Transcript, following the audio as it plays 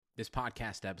This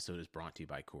podcast episode is brought to you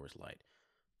by Coors Light.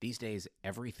 These days,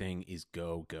 everything is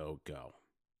go, go, go.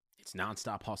 It's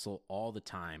nonstop hustle all the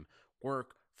time.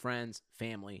 Work, friends,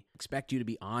 family expect you to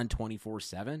be on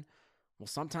 24/7. Well,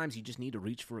 sometimes you just need to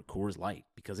reach for a Coors Light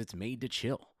because it's made to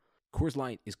chill. Coors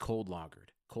Light is cold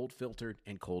lagered, cold filtered,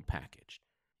 and cold packaged.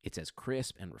 It's as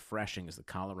crisp and refreshing as the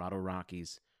Colorado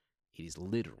Rockies. It is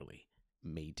literally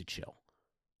made to chill.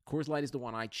 Coors Light is the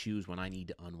one I choose when I need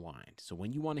to unwind. So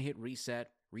when you want to hit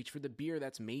reset, reach for the beer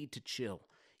that's made to chill.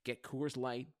 Get Coors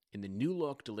Light in the new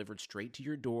look delivered straight to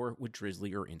your door with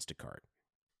Drizzly or Instacart.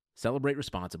 Celebrate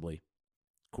responsibly.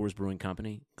 Coors Brewing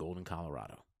Company, Golden,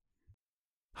 Colorado.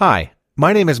 Hi,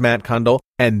 my name is Matt Kundle,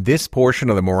 and this portion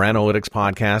of the More Analytics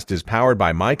podcast is powered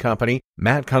by my company,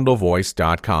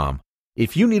 MattKundleVoice.com.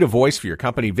 If you need a voice for your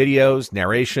company videos,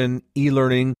 narration,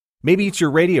 e-learning, maybe it's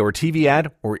your radio or TV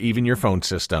ad, or even your phone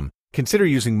system, consider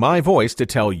using my voice to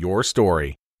tell your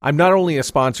story. I'm not only a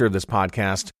sponsor of this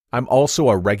podcast, I'm also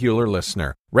a regular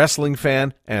listener, wrestling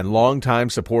fan, and longtime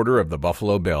supporter of the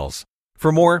Buffalo Bills.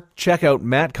 For more, check out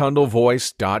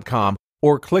MattKundleVoice.com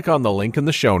or click on the link in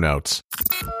the show notes.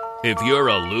 If you're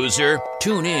a loser,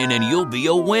 tune in and you'll be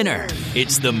a winner.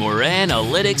 It's the More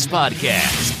Analytics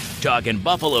Podcast, talking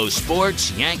Buffalo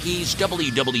sports, Yankees,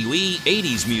 WWE,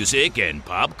 80s music, and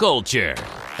pop culture.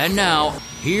 And now,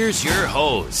 here's your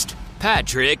host,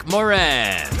 Patrick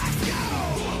Moran.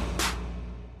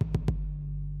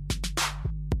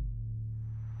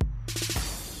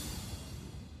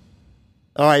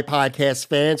 All right, podcast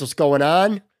fans, what's going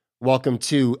on? Welcome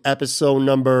to episode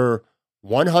number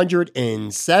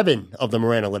 107 of the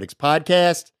More Analytics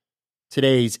Podcast.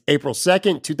 Today's April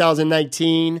 2nd,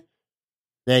 2019.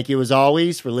 Thank you, as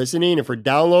always, for listening and for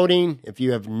downloading. If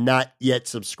you have not yet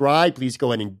subscribed, please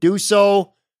go ahead and do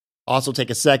so. Also, take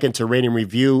a second to rate and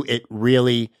review. It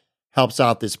really helps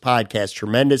out this podcast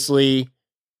tremendously.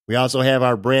 We also have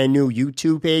our brand new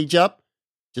YouTube page up.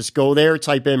 Just go there,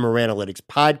 type in More Analytics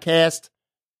Podcast.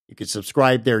 You can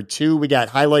subscribe there too. We got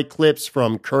highlight clips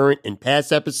from current and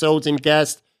past episodes and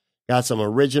guests. Got some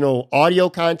original audio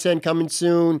content coming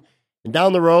soon. And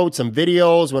down the road, some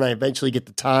videos when I eventually get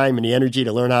the time and the energy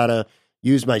to learn how to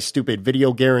use my stupid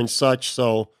video gear and such.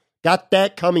 So got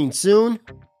that coming soon.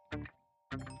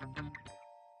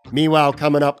 Meanwhile,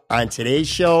 coming up on today's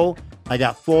show, I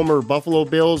got former Buffalo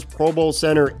Bills Pro Bowl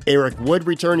center Eric Wood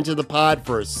returning to the pod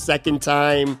for a second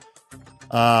time.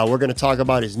 We're going to talk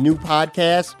about his new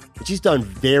podcast, which he's done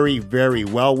very, very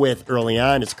well with early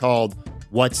on. It's called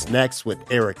What's Next with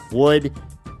Eric Wood.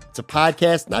 It's a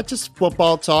podcast, not just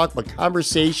football talk, but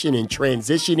conversation and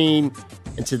transitioning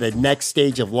into the next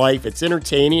stage of life. It's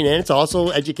entertaining and it's also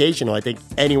educational. I think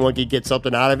anyone can get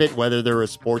something out of it, whether they're a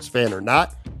sports fan or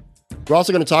not. We're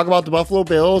also going to talk about the Buffalo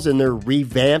Bills and their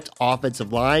revamped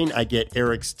offensive line. I get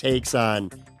Eric's takes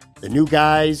on the new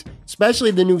guys,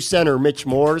 especially the new center, Mitch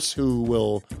Morse, who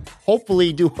will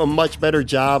hopefully do a much better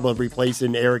job of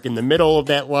replacing Eric in the middle of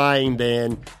that line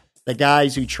than the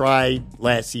guys who tried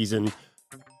last season.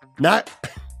 Not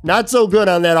so good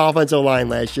on that offensive line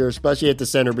last year, especially at the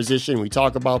center position. We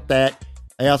talk about that.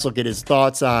 I also get his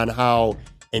thoughts on how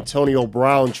Antonio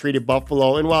Brown treated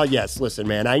Buffalo. And while, yes, listen,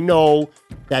 man, I know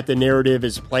that the narrative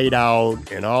is played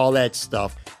out and all that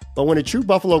stuff. But when a true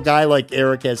Buffalo guy like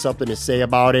Eric has something to say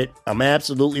about it, I'm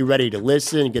absolutely ready to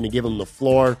listen and going to give him the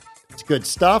floor. It's good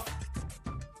stuff.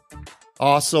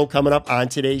 Also coming up on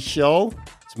today's show,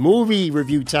 it's movie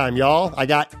review time, y'all. I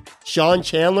got Sean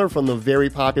Chandler from the very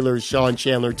popular Sean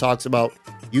Chandler Talks About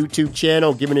YouTube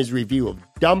channel giving his review of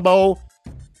Dumbo.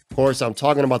 Of course, I'm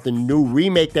talking about the new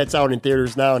remake that's out in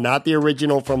theaters now, not the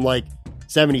original from like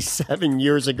 77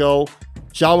 years ago.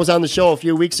 Sean was on the show a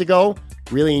few weeks ago.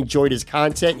 Really enjoyed his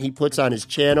content he puts on his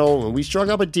channel, and we struck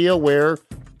up a deal where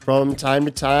from time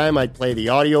to time I'd play the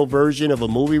audio version of a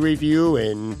movie review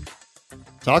and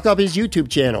talk up his YouTube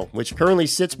channel, which currently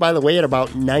sits, by the way, at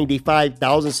about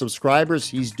 95,000 subscribers.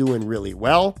 He's doing really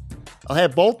well. I'll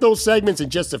have both those segments in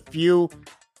just a few.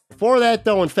 Before that,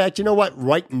 though, in fact, you know what?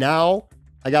 Right now,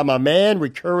 I got my man,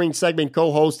 recurring segment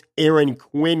co-host Aaron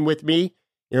Quinn with me.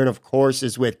 Aaron, of course,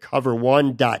 is with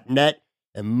CoverOne.net.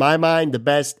 In my mind, the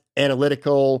best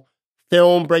analytical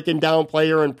film breaking down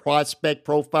player and prospect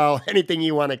profile, anything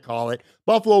you want to call it.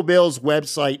 Buffalo Bills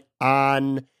website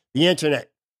on the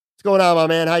internet. What's going on, my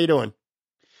man? How you doing?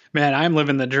 Man, I'm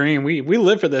living the dream. We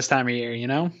live for this time of year, you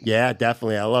know? Yeah,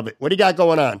 definitely. I love it. What do you got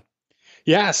going on?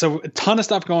 Yeah, so a ton of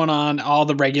stuff going on, all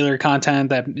the regular content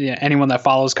that anyone that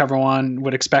follows Cover One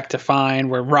would expect to find.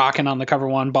 We're rocking on the Cover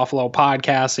One Buffalo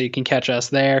podcast, so you can catch us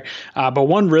there. But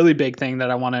one really big thing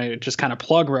that I want to just kind of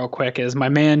plug real quick is my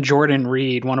man Jordan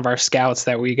Reed, one of our scouts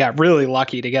that we got really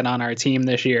lucky to get on our team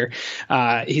this year.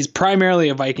 He's primarily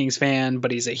a Vikings fan, but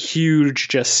he's a huge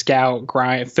just scout,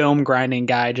 film grinding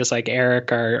guy, just like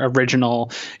Eric, our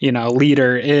original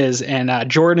leader, is. And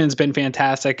Jordan's been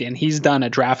fantastic, and he's done a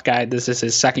draft guide. This is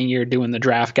his second year doing the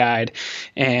draft guide,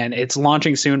 and it's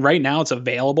launching soon. Right now it's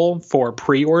available for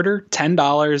pre-order.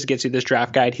 $10 gets you this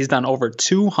draft guide. He's done over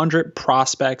 200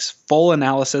 prospects, full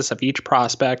analysis of each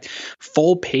prospect,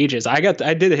 full pages. I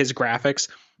did his graphics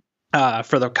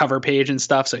for the cover page and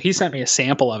stuff. So he sent me a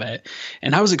sample of it,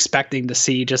 and I was expecting to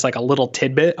see just like a little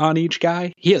tidbit on each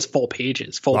guy. He has full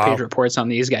pages, page reports on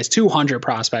these guys, 200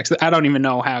 prospects. I don't even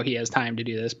know how he has time to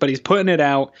do this, but he's putting it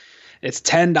out. It's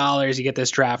 $10. You get this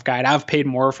draft guide. I've paid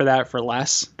more for that for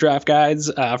less draft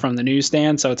guides from the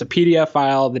newsstand. So it's a PDF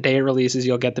file. The day it releases,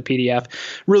 you'll get the PDF.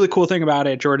 Really cool thing about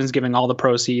it, Jordan's giving all the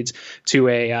proceeds to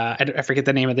I forget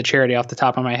the name of the charity off the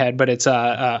top of my head, but it's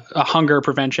a hunger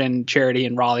prevention charity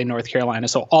in Raleigh, North Carolina.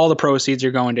 So all the proceeds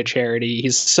are going to charity.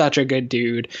 He's such a good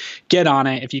dude. Get on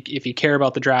it. If you care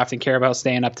about the draft and care about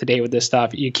staying up to date with this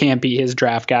stuff, you can't beat his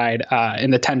draft guide.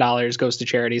 And the $10 goes to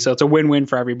charity. So it's a win-win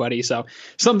for everybody. So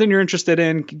something you're interested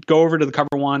in, go over to the Cover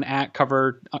One at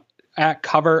cover_1_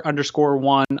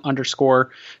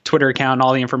 Twitter account.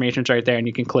 All the information's right there, and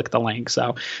you can click the link.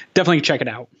 So definitely check it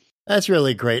out. That's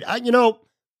really great. I'm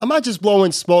not just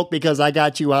blowing smoke because I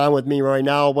got you on with me right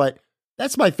now, but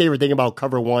that's my favorite thing about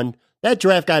Cover One. That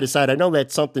draft guide aside, I know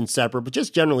that's something separate, but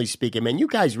just generally speaking, man, you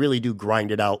guys really do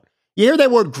grind it out. You hear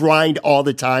that word grind all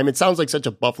the time. It sounds like such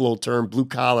a Buffalo term, blue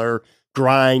collar,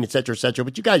 grind, et cetera,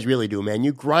 but you guys really do, man.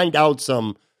 You grind out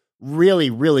some really,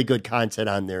 really good content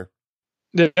on there.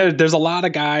 There's a lot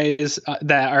of guys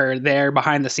that are there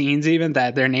behind the scenes, even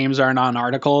that their names aren't on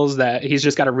articles, that he's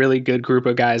just got a really good group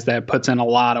of guys that puts in a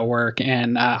lot of work.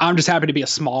 And I'm just happy to be a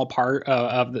small part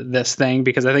of this thing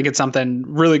because I think it's something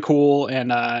really cool,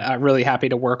 and I'm really happy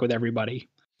to work with everybody.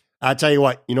 I'll tell you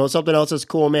what, something else is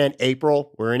cool, man.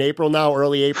 April. We're in April now,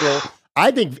 early April.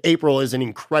 I think April is an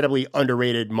incredibly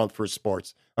underrated month for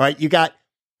sports. All right, you got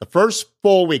the first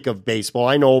full week of baseball.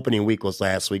 I know opening week was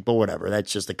last week, but whatever.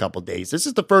 That's just a couple days. This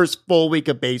is the first full week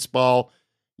of baseball.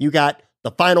 You got the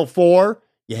Final Four.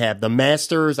 You have the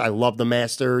Masters. I love the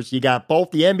Masters. You got both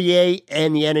the NBA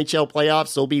and the NHL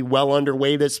playoffs. They'll be well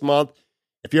underway this month.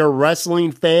 If you're a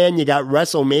wrestling fan, you got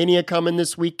WrestleMania coming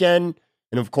this weekend.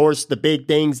 And of course, the big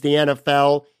things, the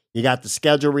NFL. You got the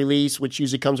schedule release, which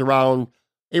usually comes around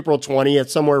April 20th,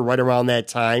 somewhere right around that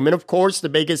time. And of course, the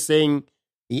biggest thing,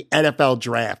 the NFL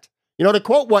draft. To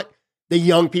quote what the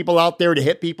young people out there, the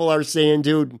hip people are saying,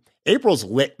 dude, April's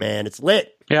lit, man. It's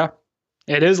lit. Yeah,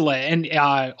 it is lit. And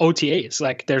OTAs,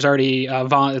 like there's already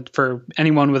for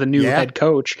anyone with a new head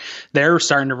coach, they're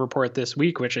starting to report this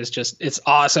week, which is just, it's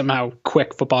awesome how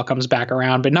quick football comes back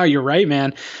around. But no, you're right,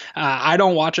 man. I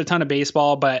don't watch a ton of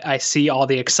baseball, but I see all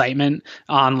the excitement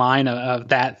online of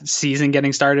that season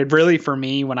getting started. Really, for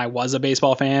me, when I was a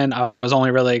baseball fan, I was only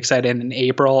really excited in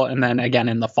April and then again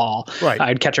in the fall. Right.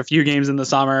 I'd catch a few games in the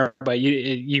summer, but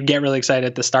you get really excited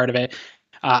at the start of it.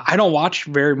 I don't watch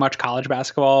very much college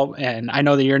basketball, and I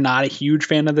know that you're not a huge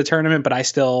fan of the tournament, but I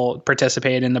still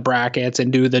participate in the brackets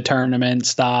and do the tournament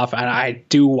stuff, and I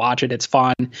do watch it. It's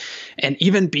fun. And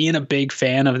even being a big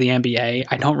fan of the NBA,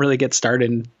 I don't really get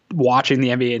started watching the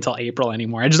NBA until April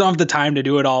anymore. I just don't have the time to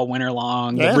do it all winter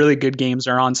long. Yeah. The really good games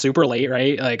are on super late,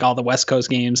 right? Like all the West Coast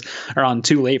games are on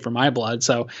too late for my blood.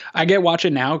 So I get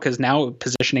watching now because now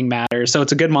positioning matters. So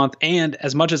it's a good month. And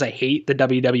as much as I hate the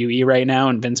WWE right now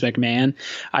and Vince McMahon,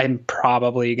 I'm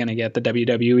probably going to get the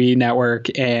WWE network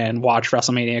and watch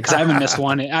WrestleMania because I haven't missed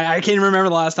one. I can't remember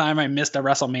the last time I missed a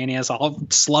WrestleMania. So I'll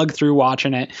slug through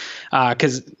watching it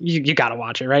because you got to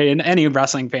watch it, right? And any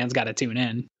wrestling fans got to tune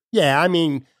in. Yeah, I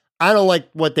mean, I don't like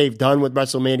what they've done with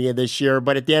WrestleMania this year,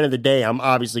 but at the end of the day, I'm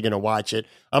obviously going to watch it.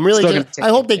 I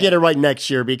hope they get it right next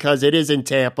year because it is in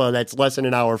Tampa. That's less than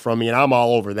an hour from me, and I'm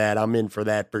all over that. I'm in for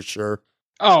that for sure.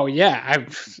 Oh, yeah.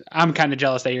 I'm kind of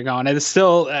jealous that you're going. It's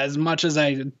still, as much as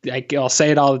I'll say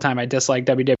it all the time, I dislike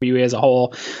WWE as a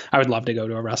whole. I would love to go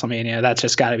to a WrestleMania. That's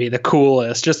just got to be the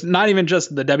coolest. Just not even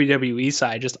just the WWE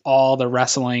side, just all the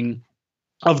wrestling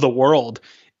of the world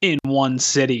in one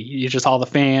city. You just all the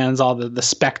fans, all the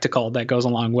spectacle that goes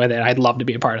along with it. I'd love to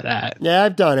be a part of that. Yeah,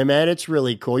 I've done it, man. It's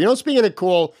really cool. Speaking of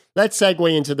cool, let's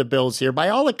segue into the Bills here. By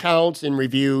all accounts and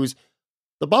reviews,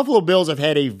 the Buffalo Bills have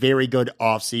had a very good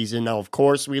offseason. Now, of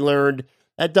course, we learned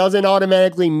That doesn't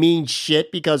automatically mean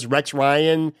shit because Rex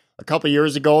Ryan, a couple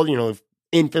years ago,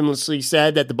 infamously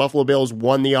said that the Buffalo Bills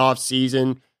won the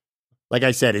offseason. Like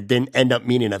I said, it didn't end up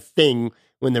meaning a thing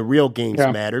when the real games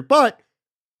mattered. But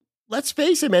let's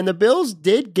face it, man, the Bills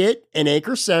did get an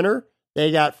anchor center.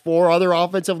 They got 4 other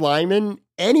offensive linemen,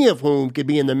 any of whom could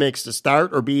be in the mix to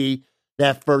start or be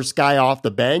that first guy off the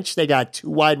bench. They got 2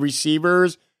 wide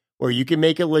receivers where you can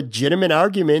make a legitimate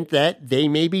argument that they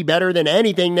may be better than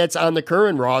anything that's on the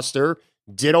current roster.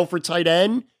 Ditto for tight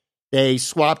end. They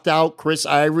swapped out Chris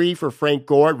Ivory for Frank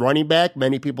Gore at running back.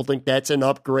 Many people think that's an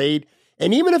upgrade.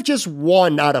 And even if just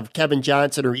one out of Kevin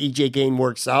Johnson or EJ Gain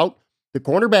works out, the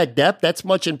cornerback depth, that's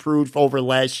much improved over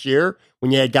last year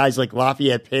when you had guys like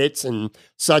Lafayette Pitts and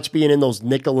such being in those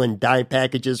nickel and dime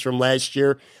packages from last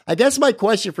year. I guess my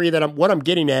question for you, what I'm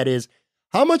getting at is,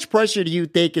 how much pressure do you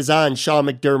think is on Sean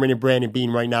McDermott and Brandon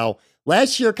Beane right now?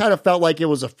 Last year kind of felt like it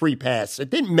was a free pass. It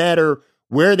didn't matter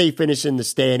where they finished in the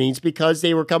standings because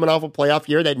they were coming off a playoff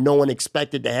year that no one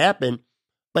expected to happen.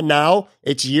 But now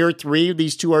it's year 3.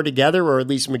 These two are together, or at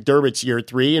least McDermott's year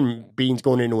 3, and Beane's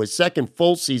going into his second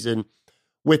full season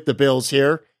with the Bills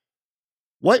here.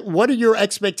 What are your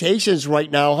expectations right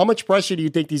now? How much pressure do you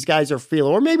think these guys are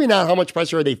feeling? Or maybe not how much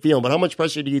pressure are they feeling, but how much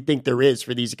pressure do you think there is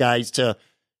for these guys to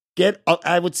get,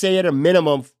 I would say at a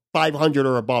minimum, 500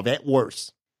 or above at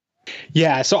worst?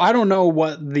 Yeah, so I don't know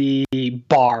what the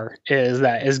bar is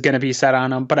that is going to be set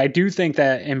on them, but I do think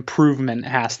that improvement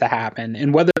has to happen.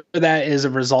 And whether that is a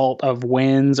result of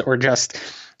wins or just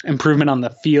improvement on the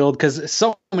field, because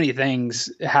so many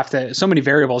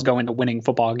variables go into winning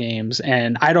football games.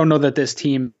 And I don't know that this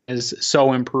team is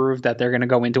so improved that they're going to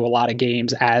go into a lot of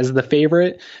games as the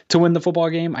favorite to win the football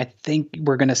game. I think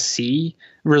we're going to see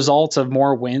results of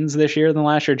more wins this year than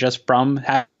last year, just from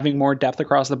having more depth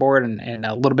across the board and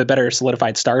a little bit better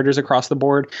solidified starters across the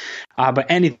board. But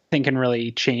anything can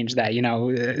really change that.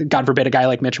 God forbid a guy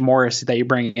like Mitch Morris that you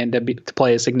bring in to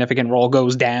play a significant role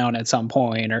goes down at some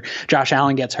point, or Josh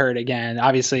Allen gets hurt again,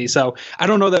 obviously. So I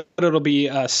don't know that it'll be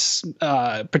a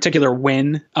particular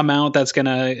win amount that's they're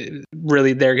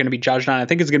going to be judged on. I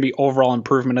think it's going to be overall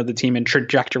improvement of the team and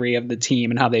trajectory of the team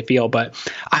and how they feel. But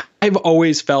I've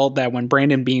always felt that when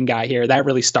Brandon Beane got here, that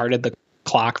really started the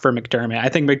clock for McDermott. I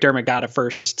think McDermott got a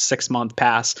first 6-month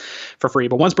pass for free.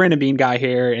 But once Brandon Beane got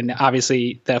here, and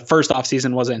obviously the first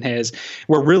offseason wasn't his,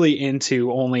 we're really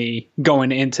into only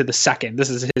going into the second. This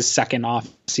is his second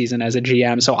offseason as a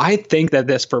GM. So I think that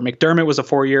this for McDermott was a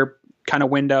 4-year kind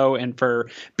of window, and for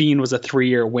Beane was a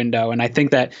 3-year window. And I think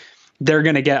that they're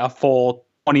going to get a full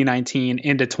 2019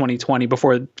 into 2020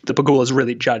 before the Pegulas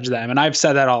really judge them. And I've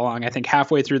said that all along. I think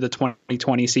halfway through the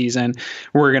 2020 season,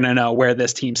 we're going to know where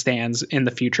this team stands in the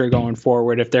future going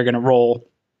forward, if they're going to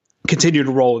continue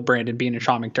to roll with Brandon Beane and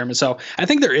Sean McDermott. So I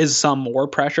think there is some more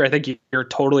pressure. I think you're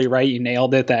totally right. You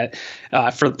nailed it, that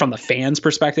from the fans'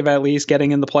 perspective, at least,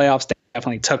 getting in the playoffs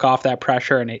definitely took off that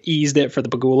pressure and it eased it for the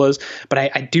Pegulas. But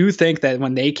I do think that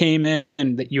when they came in,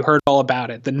 and that you heard all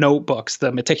about it, the notebooks,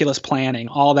 the meticulous planning,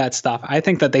 all that stuff, I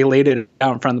think that they laid it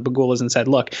out in front of the Pegulas and said,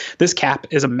 look, this cap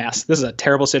is a mess. This is a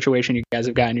terrible situation you guys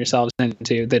have gotten yourselves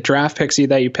into. The draft picks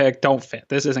that you pick don't fit.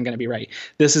 This isn't going to be right.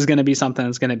 This is going to be something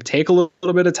that's going to take a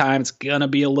little bit of time. It's going to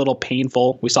be a little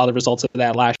painful. We saw the results of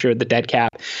that last year with the dead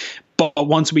cap. But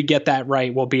once we get that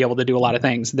right, we'll be able to do a lot of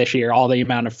things this year. All the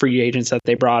amount of free agents that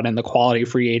they brought in, the quality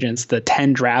free agents, the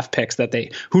 10 draft picks that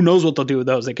who knows what they'll do with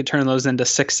those. They could turn those into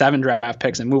 6-7 draft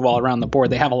picks and move all around the board.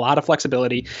 They have a lot of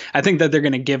flexibility. I think that they're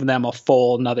going to give them a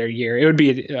full another year. It would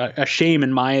be a shame,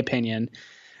 in my opinion,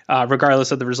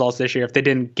 regardless of the results this year, if they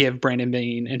didn't give Brandon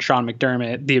Beane and Sean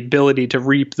McDermott the ability to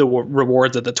reap the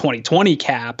rewards of the 2020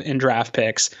 cap and draft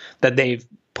picks that they've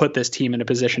put this team in a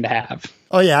position to have.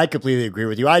 Oh, yeah, I completely agree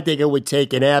with you. I think it would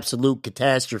take an absolute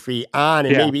catastrophe on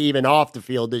and maybe even off the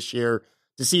field this year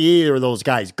to see either of those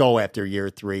guys go after year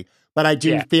 3. But I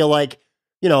do feel like,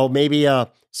 maybe another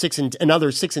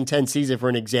 6-10 season, for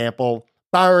an example,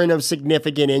 barring a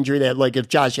significant injury that, like, if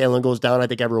Josh Allen goes down, I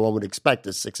think everyone would expect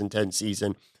a 6-10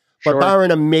 season. But barring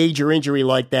a major injury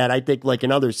like that, I think like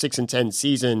another 6-10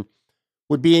 season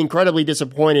would be incredibly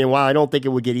disappointing. And while I don't think it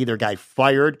would get either guy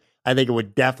fired, I think it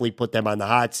would definitely put them on the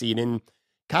hot seat, and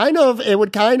it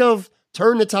would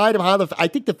turn the tide of how I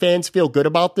think the fans feel good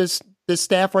about this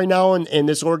staff right now and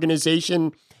this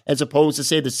organization, as opposed to,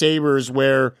 say, the Sabres,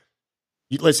 where,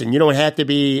 you don't have to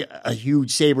be a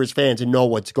huge Sabres fan to know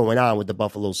what's going on with the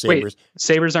Buffalo Sabres. Wait,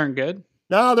 Sabres aren't good?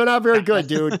 No, they're not very good,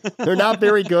 dude. They're not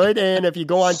very good. And if you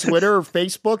go on Twitter or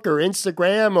Facebook or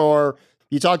Instagram, or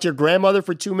you talk to your grandmother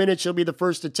for 2 minutes, she'll be the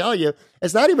first to tell you.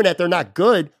 It's not even that they're not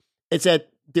good. It's that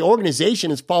the organization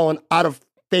has fallen out of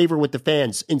favor with the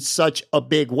fans in such a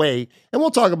big way. And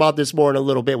we'll talk about this more in a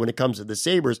little bit when it comes to the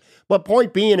Sabres. But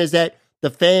point being is that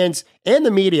the fans and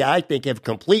the media, I think, have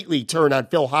completely turned on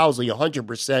Phil Housley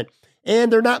 100%.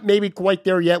 And they're not maybe quite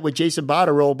there yet with Jason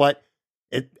Botterill, but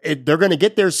they're going to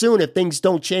get there soon if things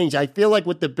don't change. I feel like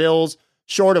with the Bills,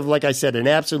 short of, like I said, an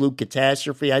absolute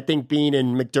catastrophe, I think Beane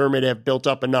and McDermott have built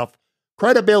up enough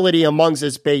credibility amongst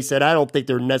this base that I don't think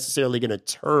they're necessarily going to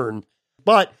turn.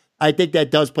 But I think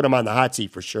that does put them on the hot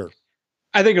seat for sure.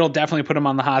 I think it'll definitely put them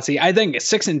on the hot seat. I think at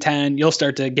 6-10, you'll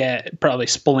start to get probably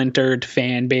splintered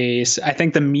fan base. I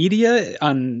think the media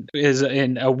is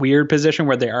in a weird position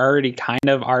where they already kind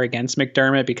of are against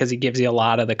McDermott because he gives you a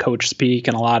lot of the coach speak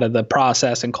and a lot of the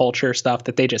process and culture stuff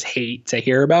that they just hate to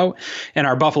hear about. And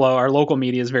our local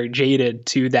media is very jaded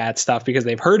to that stuff because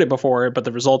they've heard it before, but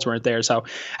the results weren't there. So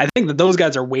I think that those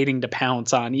guys are waiting to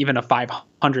pounce on even a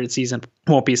 500 season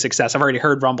won't be a success. I've already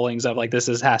heard rumblings of like, this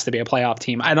has to be a playoff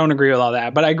team. I don't agree with all that.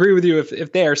 But I agree with you.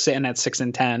 If they are sitting at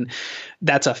 6-10,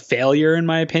 that's a failure in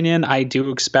my opinion. I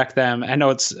do expect them. I know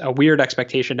it's a weird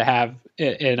expectation to have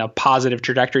in a positive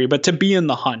trajectory, but to be in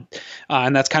the hunt,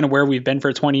 and that's kind of where we've been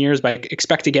for 20 years. But I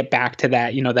expect to get back to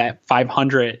that, that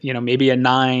 500, maybe a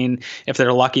 9 if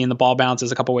they're lucky and the ball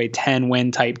bounces a couple way, 10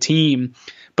 win type team.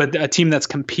 But a team that's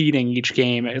competing each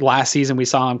game. Last season, we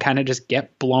saw them kind of just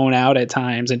get blown out at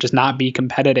times and just not be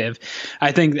competitive.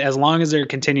 I think as long as they're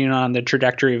continuing on the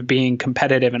trajectory of being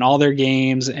competitive in all their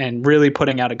games and really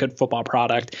putting out a good football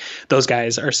product, those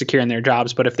guys are securing their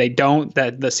jobs. But if they don't,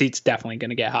 the seat's definitely going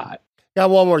to get hot. Got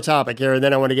one more topic here, and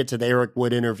then I want to get to the Eric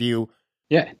Wood interview.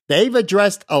 Yeah. They've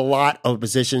addressed a lot of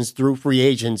positions through free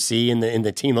agency, and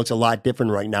the team looks a lot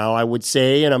different right now, I would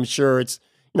say. And I'm sure it's,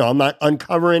 I'm not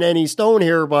uncovering any stone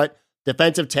here, but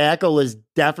defensive tackle is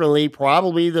definitely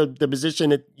probably the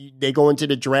position that they go into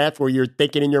the draft where you're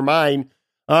thinking in your mind,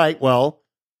 all right, well,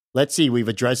 let's see. We've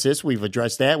addressed this. We've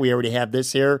addressed that. We already have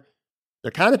this here.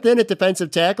 They're kind of thin at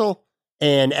defensive tackle.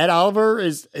 And Ed Oliver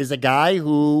is a guy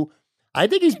who I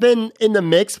think he's been in the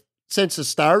mix since the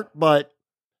start, but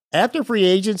after free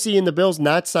agency and the Bills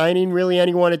not signing really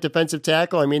anyone at defensive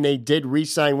tackle, I mean, they did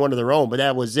re-sign one of their own, but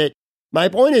that was it. My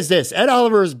point is this, Ed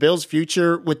Oliver's Bills'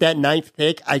 future with that 9th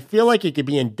pick, I feel like it could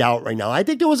be in doubt right now. I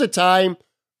think there was a time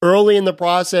early in the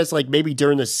process, like maybe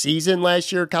during the season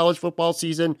last year, college football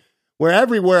season, where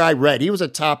everywhere I read, he was a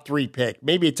top 3 pick,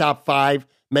 maybe a top 5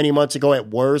 many months ago at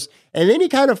worst. And then he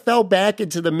kind of fell back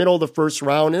into the middle of the first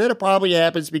round. And then it probably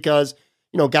happens because,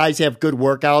 guys have good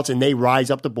workouts and they rise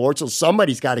up the board. So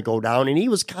somebody's got to go down. And he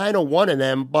was kind of one of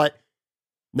them, but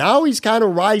now he's kind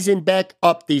of rising back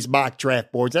up these mock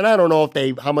draft boards. And I don't know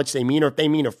how much they mean or if they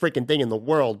mean a freaking thing in the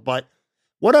world. But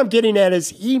what I'm getting at is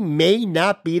he may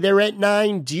not be there at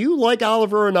 9. Do you like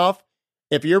Oliver enough,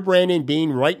 if you're Brandon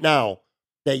Beane right now,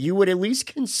 that you would at least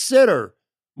consider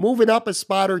moving up a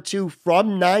spot or 2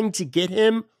 from 9 to get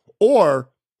him?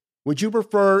 Or would you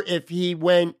prefer if he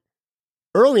went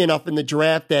early enough in the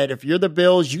draft that if you're the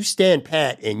Bills, you stand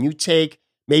pat and you take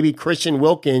maybe Christian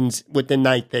Wilkins with the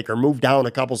 9th pick or move down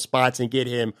a couple spots and get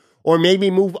him, or maybe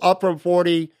move up from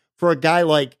 40 for a guy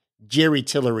like Jerry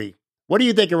Tillery? What are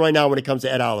you thinking right now when it comes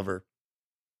to Ed Oliver?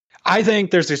 I think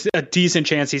there's a decent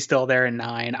chance he's still there in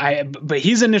 9. But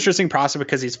he's an interesting prospect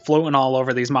because he's floating all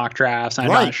over these mock drafts. I'm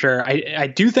not sure. I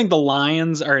do think the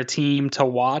Lions are a team to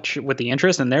watch with the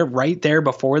interest, and they're right there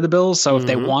before the Bills. So if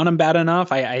they want him bad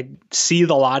enough, I see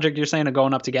the logic you're saying of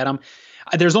going up to get him.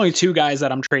 There's only 2 guys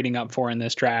that I'm trading up for in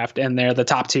this draft, and they're the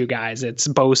top 2 guys. It's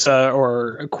Bosa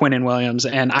or Quinnen Williams,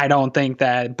 and I don't think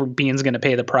that Beane's going to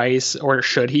pay the price, or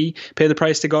should he pay the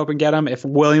price to go up and get him? If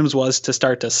Williams was to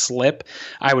start to slip,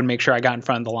 I would make sure I got in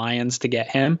front of the Lions to get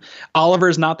him.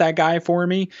 Oliver's not that guy for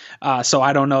me, so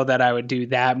I don't know that I would do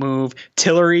that move.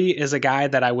 Tillery is a guy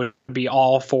that I would be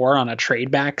all for on a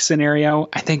trade back scenario.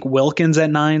 I think Wilkins at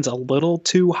 9's a little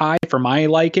too high for my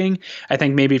liking. I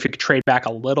think maybe if you could trade back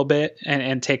a little bit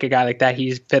and take a guy like that,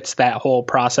 he fits that whole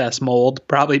process mold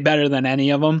probably better than any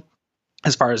of them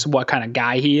as far as what kind of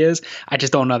guy he is. I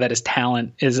just don't know that his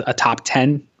talent is a top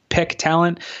 10 pick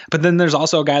talent. But then there's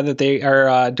also a guy that they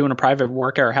are doing a private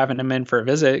workout or having him in for a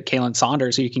visit, Kalen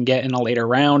Saunders, who you can get in a later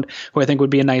round, who I think would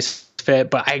be a nice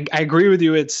fit. But I agree with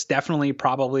you. It's definitely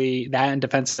probably that and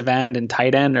defensive end and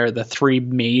tight end are the 3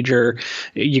 major,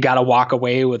 you got to walk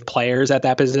away with players at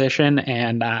that position.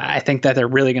 And I think that they're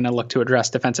really going to look to address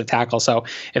defensive tackle. So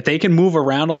if they can move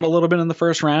around a little bit in the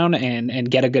first round and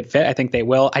get a good fit, I think they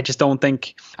will. I don't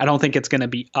think it's going to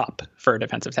be up for a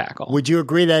defensive tackle. Would you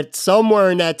agree that somewhere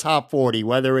in that top 40,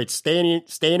 whether it's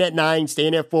staying at 9,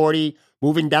 staying at 40,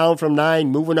 moving down from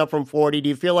 9, moving up from 40, do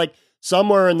you feel like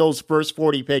somewhere in those first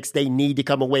 40 picks, they need to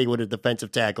come away with a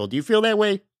defensive tackle? Do you feel that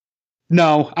way?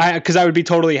 No, because I would be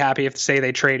totally happy if, say,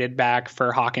 they traded back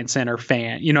for Hawkinson or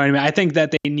Fant. You know what I mean? I think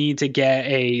that they need to get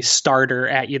a starter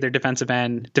at either defensive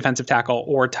end, defensive tackle,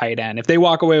 or tight end. If they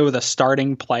walk away with a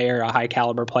starting player, a high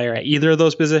caliber player at either of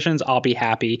those positions, I'll be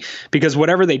happy, because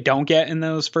whatever they don't get in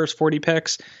those first 40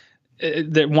 picks,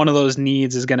 that one of those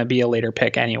needs is going to be a later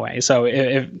pick anyway. So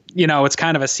if it's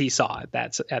kind of a seesaw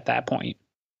at that point.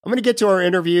 I'm going to get to our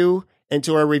interview and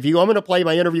to our review. I'm going to play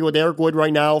my interview with Eric Wood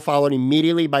right now, followed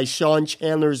immediately by Sean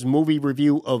Chandler's movie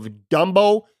review of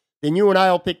Dumbo. Then you and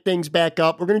I will pick things back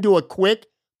up. We're going to do a quick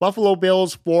Buffalo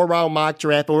Bills 4-round mock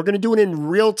draft, and we're going to do it in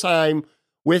real time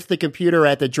with the computer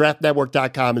at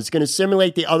thedraftnetwork.com. It's going to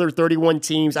simulate the other 31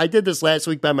 teams. I did this last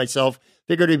week by myself.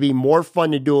 Figured it'd be more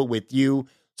fun to do it with you.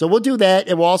 So we'll do that,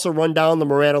 and we'll also run down the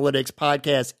Moranalytics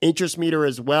podcast interest meter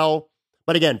as well.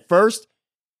 But again, first,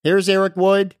 here's Eric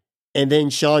Wood, and then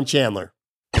Sean Chandler.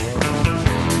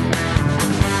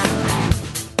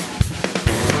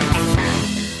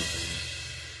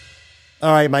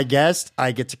 All right, my guest,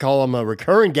 I get to call him a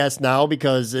recurring guest now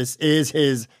because this is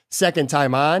his second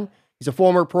time on. He's a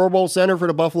former Pro Bowl center for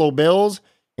the Buffalo Bills.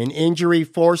 An injury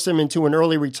forced him into an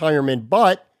early retirement,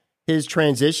 but his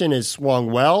transition has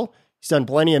swung well. He's done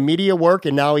plenty of media work,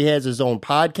 and now he has his own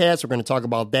podcast. We're going to talk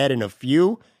about that in a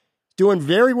few. He's doing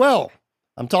very well.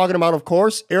 I'm talking about, of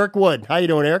course, Eric Wood. How you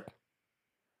doing, Eric?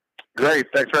 Great.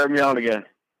 Thanks for having me on again.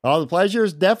 Oh, the pleasure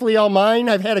is definitely all mine.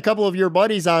 I've had a couple of your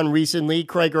buddies on recently,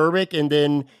 Craig Urbick and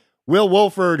then Will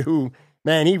Wolford, who,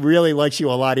 man, he really likes you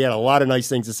a lot. He had a lot of nice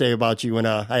things to say about you, and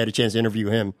I had a chance to interview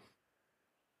him.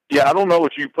 Yeah, I don't know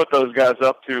what you put those guys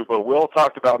up to, but Will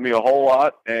talked about me a whole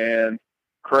lot, and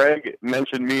Craig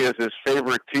mentioned me as his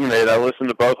favorite teammate. I listened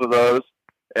to both of those,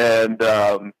 and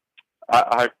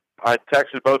I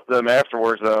texted both of them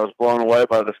afterwards, and I was blown away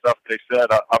by the stuff they said.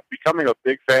 I'm becoming a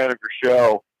big fan of your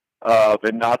show,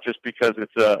 and not just because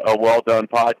it's a well-done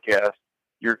podcast.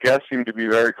 Your guests seem to be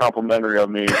very complimentary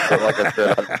of me. But like I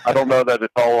said, I don't know that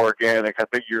it's all organic. I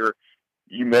think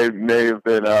you may have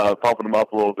been pumping them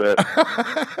up a little bit.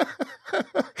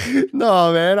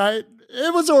 No, man,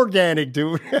 it was organic,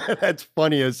 dude. That's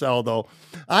funny as hell, though.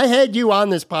 I had you on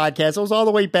this podcast. I was all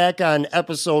the way back on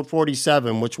episode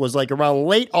 47, which was like around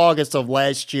late August of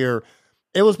last year.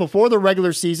 It was before the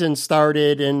regular season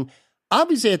started, and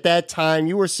obviously at that time,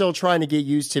 you were still trying to get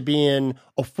used to being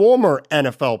a former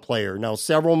NFL player. Now,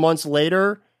 several months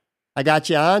later, I got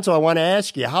you on, so I want to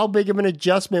ask you, how big of an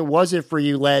adjustment was it for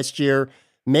you last year,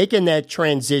 making that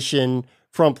transition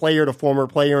from player to former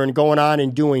player and going on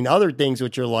and doing other things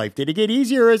with your life? Did it get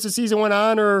easier as the season went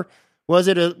on, or was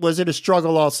it a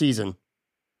struggle all season?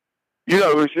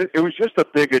 It was just a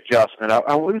big adjustment.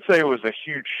 I wouldn't say it was a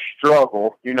huge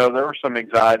struggle. There was some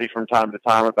anxiety from time to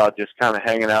time about just kind of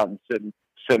hanging out and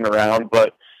sitting around,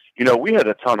 but we had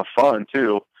a ton of fun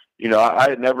too. I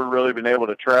had never really been able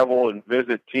to travel and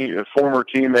visit former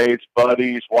teammates,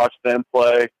 buddies, watch them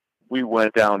play. We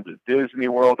went down to Disney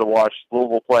World to watch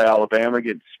Louisville play Alabama,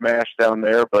 get smashed down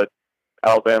there, but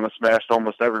Alabama smashed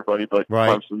almost everybody but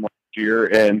Clemson last year.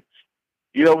 And,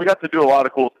 we got to do a lot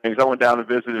of cool things. I went down and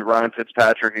visited Ryan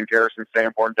Fitzpatrick and Garrison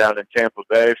Sanborn down in Tampa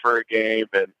Bay for a game,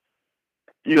 and,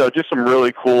 just some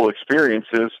really cool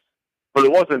experiences, but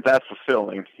it wasn't that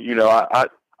fulfilling.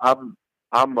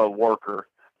 I'm a worker.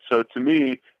 So to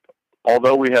me,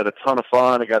 although we had a ton of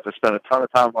fun, I got to spend a ton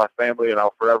of time with my family, and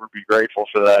I'll forever be grateful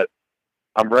for that.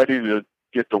 I'm ready to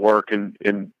get to work and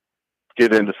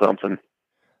get into something.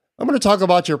 I'm going to talk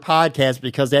about your podcast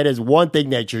because that is one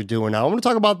thing that you're doing now. I'm going to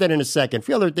talk about that in a second. A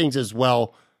few other things as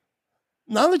well.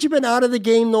 Now that you've been out of the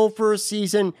game, though, for a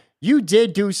season, you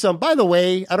did do some, by the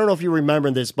way, I don't know if you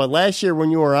remember this, but last year when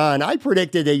you were on, I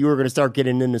predicted that you were going to start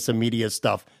getting into some media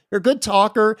stuff. You're a good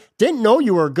talker. Didn't know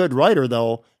you were a good writer,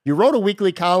 though. You wrote a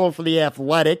weekly column for The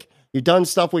Athletic. You've done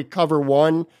stuff with Cover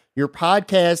One. Your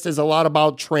podcast is a lot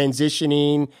about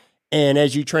transitioning, and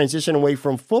as you transition away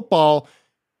from football,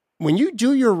 when you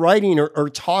do your writing or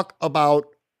talk about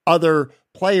other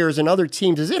players and other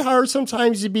teams, is it hard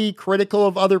sometimes to be critical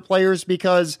of other players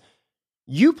because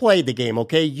you played the game,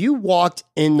 okay? You walked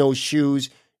in those shoes.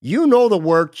 You know the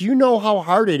work. You know how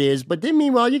hard it is. But then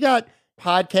meanwhile, you got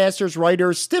podcasters,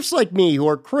 writers, stiffs like me who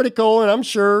are critical, and I'm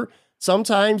sure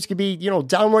sometimes can be,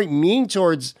 downright mean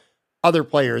towards other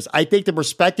players. I think the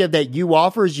perspective that you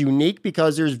offer is unique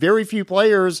because there's very few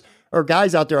players or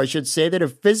guys out there, I should say, that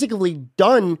have physically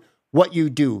done what you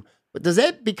do. But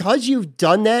because you've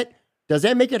done that, does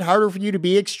that make it harder for you to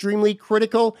be extremely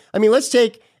critical? I mean,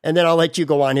 and then I'll let you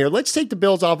go on here. Let's take the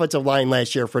Bills offensive line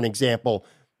last year for an example.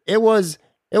 It was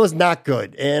It was not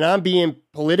good. And I'm being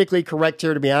politically correct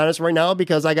here, to be honest, right now,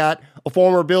 because I got a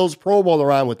former Bills Pro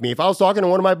Bowler on with me. If I was talking to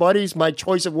one of my buddies, my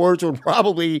choice of words would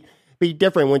probably be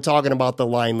different when talking about the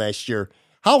line last year.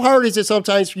 How hard is it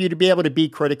sometimes for you to be able to be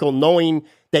critical knowing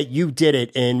that you did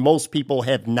it and most people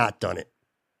have not done it?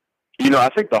 I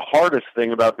think the hardest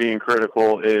thing about being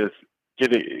critical is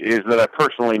that I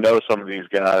personally know some of these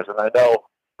guys, and I know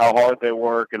how hard they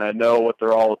work, and I know what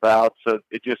they're all about, so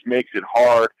it just makes it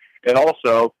hard. And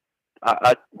also,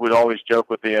 I would always joke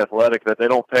with The Athletic that they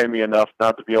don't pay me enough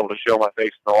not to be able to show my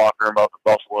face in the locker room up at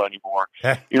Buffalo anymore.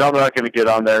 I'm not going to get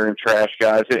on there and trash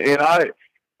guys. And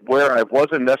where I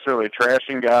wasn't necessarily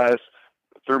trashing guys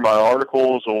through my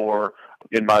articles or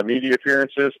in my media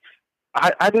appearances,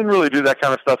 I didn't really do that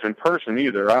kind of stuff in person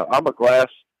either. I'm a glass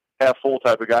half full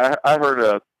type of guy. I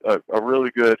heard a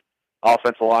really good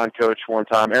offensive line coach one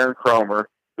time, Aaron Cromer,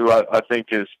 who I think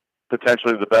is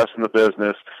potentially the best in the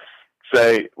business,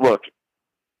 say, look,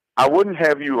 I wouldn't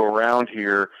have you around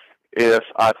here if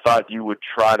I thought you would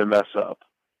try to mess up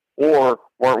or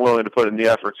weren't willing to put in the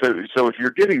effort. So if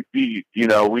you're getting beat,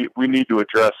 we need to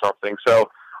address something. So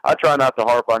I try not to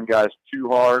harp on guys too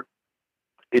hard.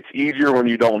 It's easier when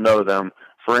you don't know them.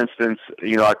 For instance,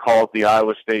 I called the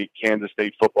Iowa State-Kansas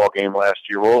State football game last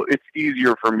year. Well, it's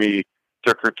easier for me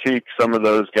to critique some of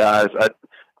those guys.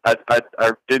 I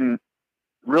didn't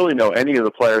really know any of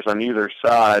the players on either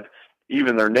side,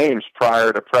 even their names,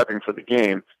 prior to prepping for the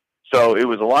game. So it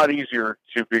was a lot easier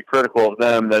to be critical of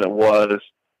them than it was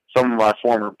some of my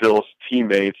former Bills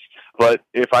teammates. But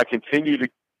if I continue to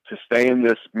stay in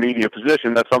this media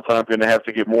position, that's something I'm going to have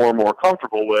to get more and more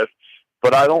comfortable with.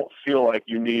 But I don't feel like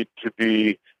you need to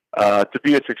be a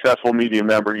successful media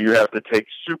member. You have to take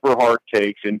super hard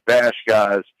takes and bash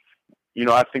guys.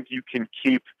 I think you can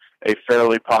keep a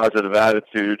fairly positive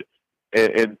attitude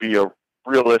and be a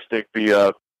realistic,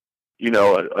 a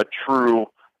true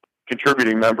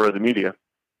contributing member of the media.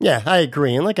 Yeah, I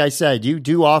agree. And like I said, you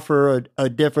do offer a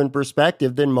different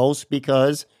perspective than most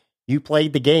because you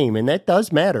played the game, and that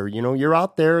does matter. You're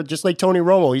out there just like Tony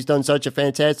Romo. He's done such a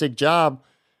fantastic job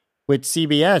with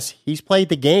CBS. He's played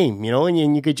the game,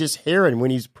 and you could just hear it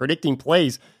when he's predicting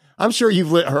plays. I'm sure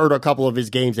you've heard a couple of his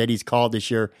games that he's called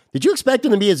this year. Did you expect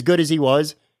him to be as good as he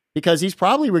was? Because he's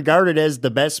probably regarded as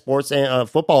the best sports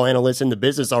football analyst in the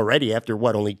business already after,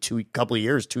 only 2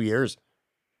 years?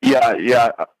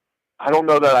 Yeah. I don't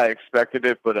know that I expected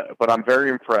it, but I'm very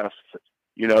impressed.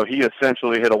 He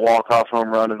essentially hit a walk-off home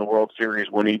run in the World Series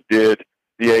when he did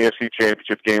the AFC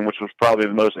Championship game, which was probably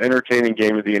the most entertaining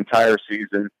game of the entire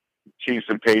season, Chiefs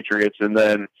and Patriots. And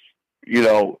then,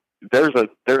 there's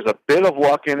a bit of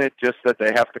luck in it, just that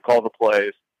they have to call the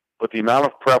plays. But the amount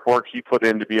of prep work he put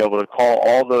in to be able to call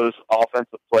all those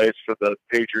offensive plays for the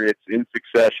Patriots in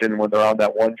succession when they're on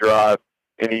that one drive,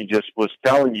 and he just was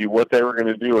telling you what they were going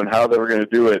to do and how they were going to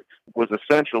do it, was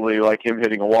essentially like him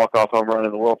hitting a walk-off home run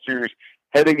in the World Series,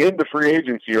 heading into free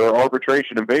agency or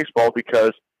arbitration in baseball,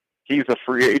 because he's a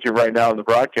free agent right now in the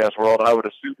broadcast world. I would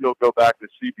assume he'll go back to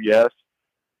CBS.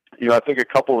 I think a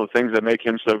couple of things that make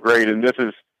him so great, and this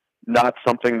is not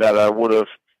something that I would have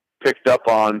picked up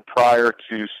on prior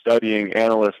to studying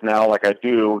analysts now like I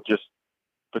do, just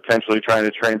potentially trying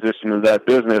to transition into that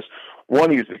business.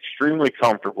 One, he's extremely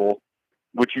comfortable,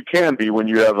 which you can be when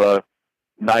you have a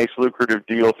nice, lucrative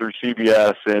deal through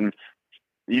CBS, and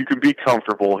you can be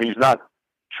comfortable. He's not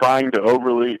trying to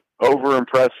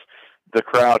over-impress the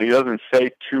crowd. He doesn't say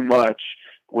too much,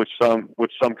 which some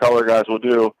color guys will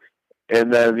do.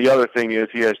 And then the other thing is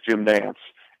he has Jim Nantz,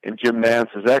 and Jim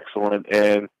Nantz is excellent.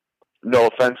 And no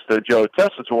offense to Joe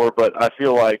Tessitore, but I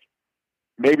feel like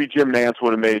maybe Jim Nantz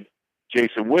would have made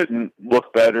Jason Witten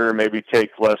look better, maybe take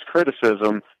less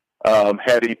criticism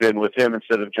had he been with him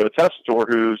instead of Joe Tessitore,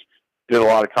 who's did a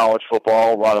lot of college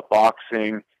football, a lot of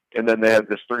boxing, and then they had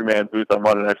this 3-man booth on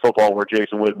Monday Night Football where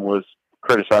Jason Witten was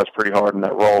criticized pretty hard in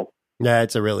that role. Yeah,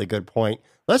 that's a really good point.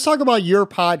 Let's talk about your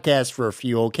podcast for a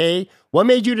few, okay? What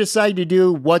made you decide to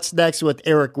do What's Next with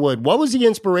Eric Wood? What was the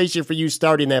inspiration for you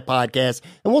starting that podcast?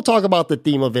 And we'll talk about the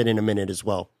theme of it in a minute as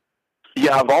well.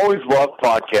 Yeah, I've always loved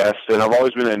podcasts, and I've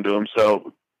always been into them.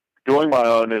 So doing my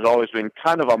own has always been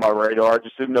kind of on my radar. I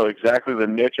just didn't know exactly the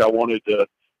niche I wanted to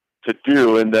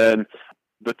do. And then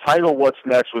the title What's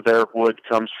Next with Eric Wood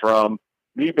comes from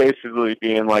me basically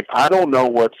being like, I don't know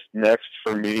what's next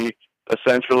for me,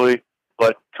 essentially,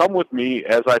 but come with me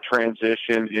as I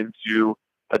transition into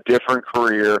a different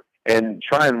career and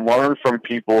try and learn from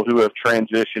people who have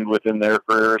transitioned within their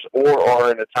careers or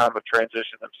are in a time of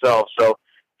transition themselves. So,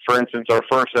 for instance, our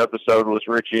first episode was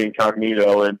Richie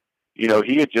Incognito, and,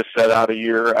 he had just set out a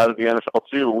year out of the NFL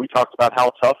too, and we talked about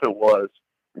how tough it was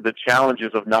the challenges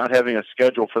of not having a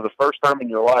schedule for the first time in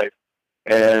your life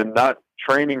and not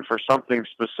training for something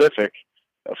specific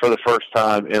for the first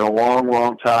time in a long,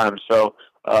 long time. So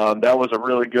that was a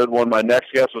really good one. My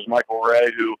next guest was Michael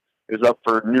Ray, who is up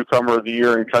for Newcomer of the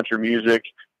Year in Country Music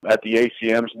at the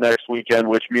ACMs next weekend,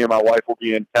 which me and my wife will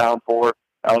be in town for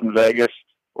out in Vegas.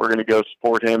 We're going to go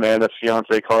support him and his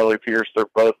fiance, Carly Pierce. They're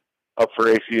both up for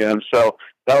ACM. So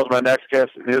that was my next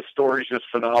guest. His story is just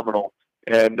phenomenal.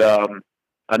 And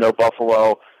I know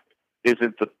Buffalo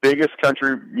isn't the biggest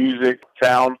country music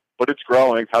town, but it's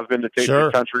growing. I've been to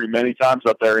Tasting Country many times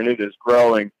up there, and it is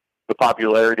growing, the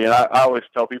popularity. And I always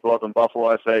tell people up in Buffalo,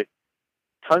 I say,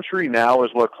 country now is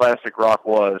what classic rock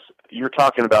was. You're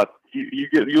talking about,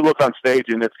 you look on stage,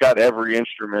 and it's got every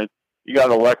instrument. You got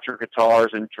electric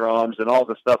guitars and drums and all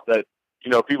the stuff that,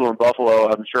 people in Buffalo,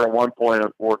 I'm sure at one point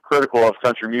were critical of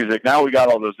country music. Now we got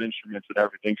all those instruments and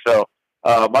everything. So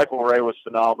Michael Ray was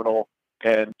phenomenal.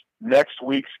 And next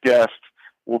week's guest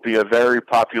will be a very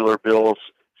popular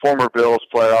former Bills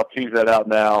player. I'll tease that out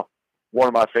now. One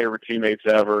of my favorite teammates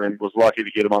ever, and was lucky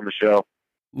to get him on the show.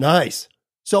 Nice.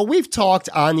 So we've talked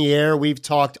on the air. We've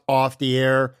talked off the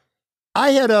air.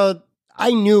 I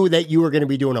knew that you were going to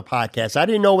be doing a podcast. I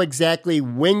didn't know exactly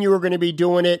when you were going to be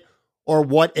doing it or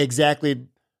what exactly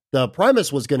the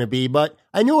premise was going to be, but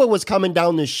I knew it was coming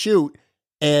down the chute.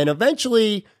 And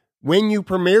eventually, when you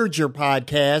premiered your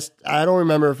podcast, I don't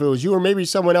remember if it was you or maybe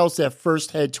someone else that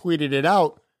first had tweeted it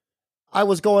out. I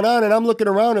was going on and I'm looking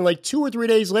around, and like 2 or 3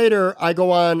 days later, I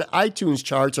go on iTunes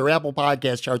charts or Apple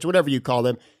Podcast charts, whatever you call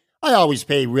them. I always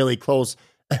pay really close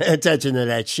attention to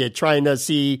that shit, trying to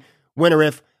see when or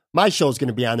if my show's going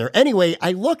to be on there. Anyway,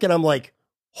 I look and I'm like,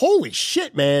 holy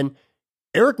shit, man.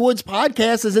 Eric Wood's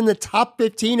podcast is in the top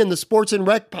 15 in the Sports and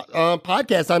Rec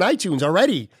podcast on iTunes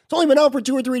already. It's only been out for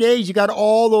 2 or 3 days. You got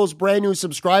all those brand new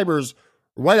subscribers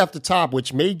right off the top,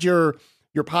 which made your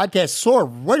podcast soar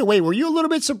right away. Were you a little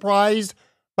bit surprised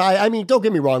by, don't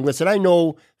get me wrong. Listen, I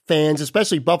know fans,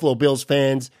 especially Buffalo Bills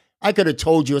fans, I could have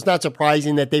told you it's not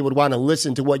surprising that they would want to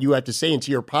listen to what you have to say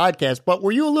into your podcast, but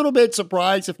were you a little bit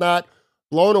surprised, if not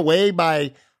blown away,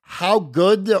 by how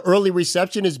good the early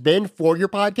reception has been for your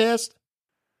podcast?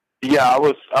 Yeah, I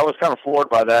was kind of floored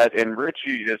by that. And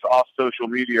Richie is off social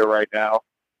media right now,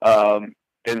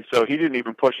 and so he didn't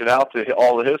even push it out to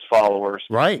all of his followers.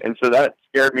 Right. And so that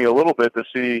scared me a little bit to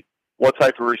see what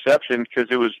type of reception, because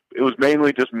it was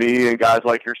mainly just me and guys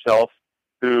like yourself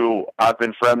who I've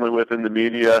been friendly with in the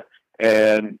media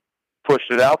and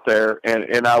pushed it out there,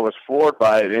 and I was floored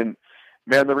by it. And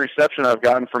man, the reception I've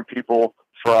gotten from people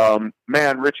from,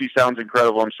 man, Richie sounds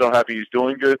incredible, I'm so happy he's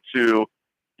doing good, to,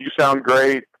 you sound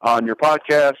great on your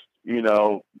podcast,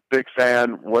 big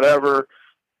fan, whatever,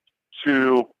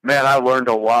 to, man, I learned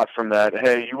a lot from that.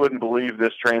 Hey, you wouldn't believe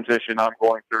this transition I'm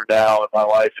going through now in my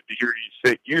life. And to hear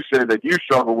you say that you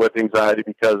struggle with anxiety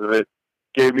because of it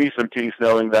gave me some peace,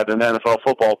 knowing that an NFL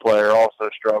football player also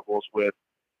struggles with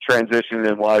transition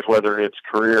in life, whether it's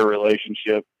career,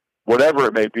 relationship, whatever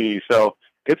it may be. So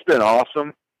it's been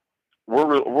awesome.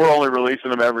 We're only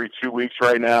releasing them every 2 weeks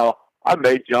right now. I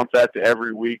may jump that to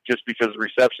every week just because the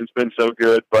reception's been so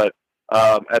good, but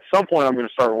at some point I'm going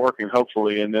to start working,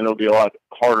 hopefully, and then it'll be a lot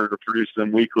harder to produce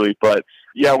them weekly. But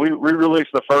yeah, we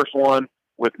released the first one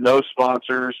with no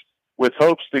sponsors, with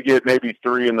hopes to get maybe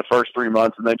 3 in the first 3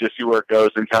 months, and then just see where it goes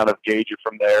and kind of gauge it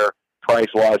from there,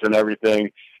 price-wise and everything.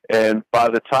 And by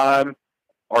the time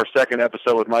our second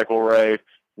episode with Michael Ray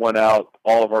went out,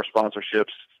 all of our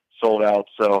sponsorships sold out.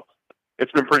 So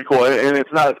it's been pretty cool. And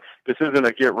this isn't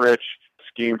a get-rich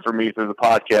scheme for me through the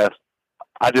podcast.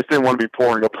 I just didn't want to be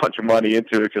pouring a bunch of money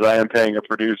into it because I am paying a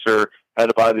producer, had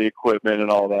to buy the equipment and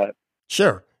all that.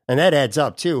 Sure. And that adds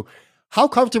up too. How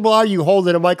comfortable are you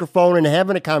holding a microphone and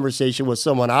having a conversation with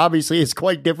someone? Obviously, it's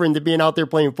quite different than being out there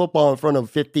playing football in front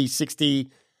of 50,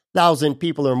 60,000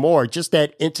 people or more. Just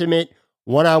that intimate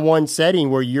one-on-one setting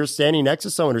where you're standing next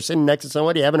to someone or sitting next to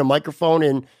somebody, having a microphone,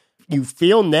 and you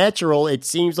feel natural. It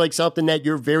seems like something that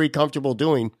you're very comfortable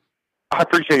doing. I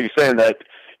appreciate you saying that.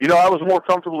 I was more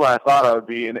comfortable than I thought I would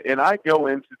be. And I go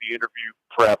into the interview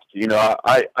prepped.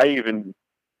 I even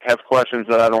have questions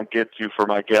that I don't get to for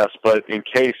my guests, but in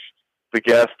case the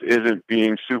guest isn't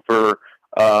being super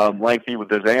lengthy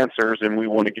with his answers and we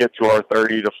want to get to our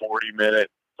 30 to 40 minute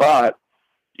thought,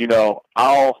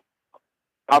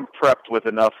 I'm prepped with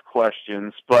enough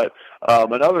questions. But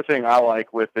another thing I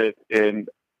like with it, and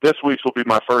this week's will be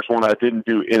my first one I didn't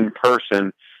do in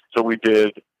person. So we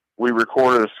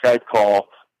recorded a Skype call,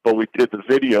 but we did the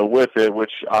video with it,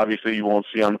 which obviously you won't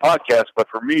see on the podcast. But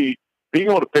for me,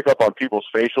 being able to pick up on people's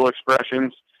facial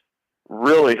expressions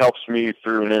really helps me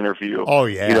through an interview. Oh,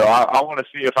 yeah. You know, I want to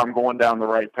see if I'm going down the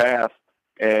right path,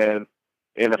 and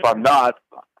if I'm not,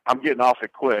 I'm getting off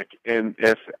it quick. And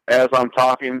if, as I'm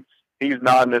talking, he's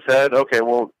nodding his head, okay,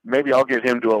 well, maybe I'll get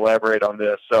him to elaborate on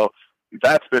this. So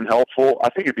that's been helpful. I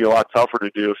think it'd be a lot tougher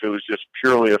to do if it was just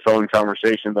purely a phone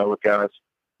conversation, though, with guys.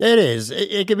 It is.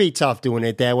 It can be tough doing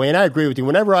it that way, and I agree with you.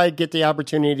 Whenever I get the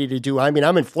opportunity to do, I mean,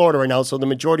 I'm in Florida right now, so the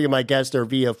majority of my guests are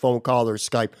via phone call or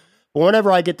Skype. But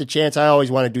whenever I get the chance, I always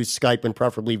want to do Skype and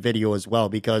preferably video as well,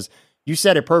 because you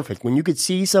said it perfect. When you could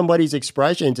see somebody's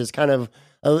expressions, it's kind of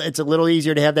it's a little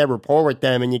easier to have that rapport with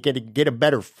them, and you get a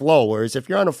better flow. Whereas if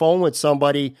you're on the phone with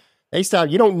somebody, they stop.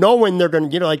 You don't know when they're going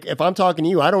to, like if I'm talking to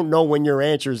you, I don't know when your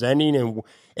answer is ending and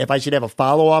if I should have a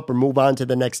follow-up or move on to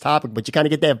the next topic. But you kind of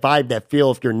get that vibe, that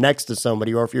feel if you're next to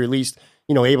somebody or if you're at least,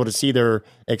 able to see their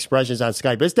expressions on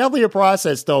Skype. It's definitely a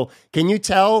process, though. Can you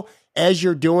tell as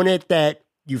you're doing it that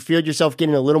you feel yourself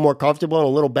getting a little more comfortable and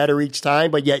a little better each time,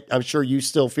 but yet I'm sure you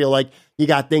still feel like you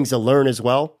got things to learn as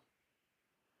well?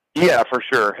 Yeah, for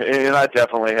sure. And I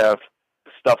definitely have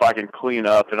stuff I can clean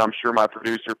up, and I'm sure my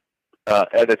producer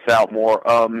edits out more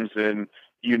ums and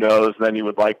than you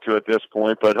would like to at this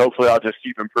point, but hopefully I'll just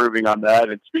keep improving on that.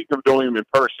 And speaking of doing them in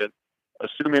person,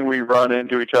 assuming we run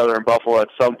into each other in Buffalo at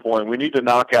some point, we need to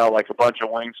knock out like a bunch of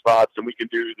wing spots, and we can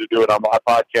do it on my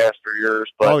podcast or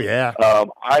yours. But, oh, yeah.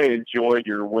 I enjoyed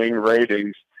your wing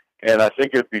ratings, and I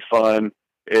think it'd be fun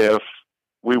if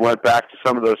we went back to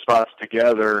some of those spots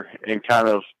together and kind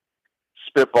of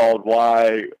spitballed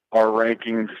why our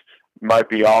rankings might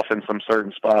be off in some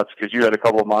certain spots, because you had a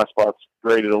couple of my spots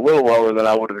rated a little lower than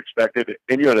I would have expected,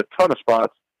 and you had a ton of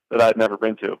spots that I'd never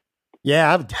been to.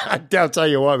 Yeah, I'll tell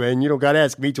you what, man, you don't got to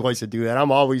ask me twice to do that.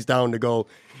 I'm always down to go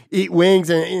eat wings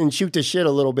and shoot the shit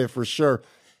a little bit for sure.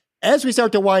 As we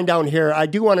start to wind down here, I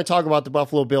do want to talk about the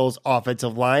Buffalo Bills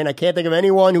offensive line. I can't think of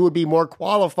anyone who would be more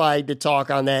qualified to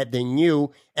talk on that than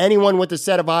you. Anyone with a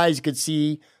set of eyes could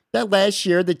see that last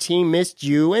year the team missed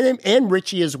you and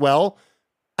Richie as well.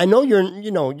 I know you're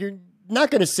not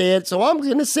going to say it, so I'm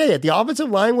going to say it. The offensive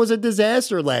line was a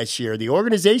disaster last year. The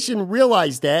organization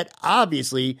realized that.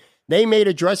 Obviously, they made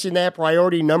addressing that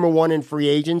priority number one in free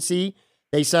agency.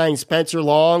 They signed Spencer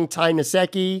Long, Ty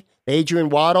Nsekhe, Adrian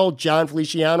Waddle, John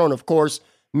Feliciano, and, of course,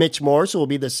 Mitch Morse, who will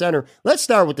be the center. Let's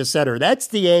start with the center. That's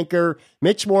the anchor.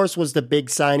 Mitch Morse was the big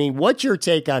signing. What's your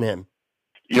take on him?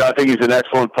 I think he's an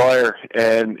excellent player,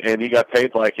 and he got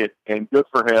paid like it, and good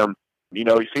for him. He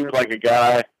seems like a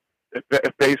guy,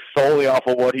 based solely off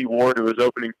of what he wore to his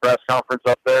opening press conference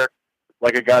up there,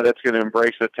 like a guy that's going to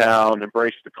embrace the town,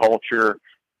 embrace the culture,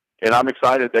 and I'm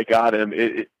excited they got him.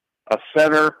 A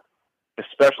center,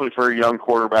 especially for a young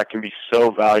quarterback, can be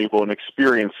so valuable, an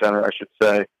experienced center, I should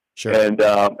say. Sure. And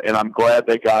I'm glad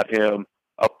they got him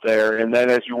up there. And then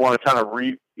as you want to kind of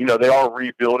they are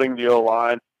rebuilding the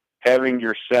O-line. Having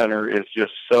your center is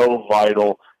just so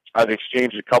vital. I've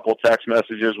exchanged a couple text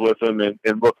messages with him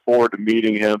and look forward to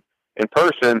meeting him in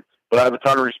person, but I have a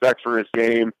ton of respect for his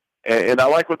game, and I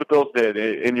like what the Bills did,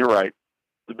 and you're right.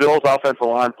 The Bills' offensive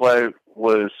line play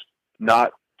was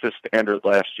not to standard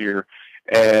last year,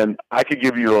 and I could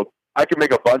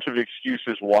make a bunch of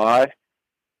excuses why,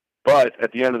 but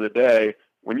at the end of the day,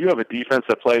 when you have a defense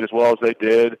that played as well as they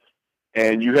did,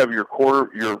 and you have your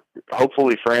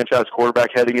hopefully franchise quarterback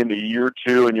heading into year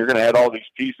two, and you're going to add all these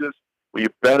pieces, well, you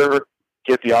better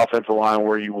get the offensive line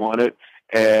where you want it.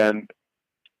 And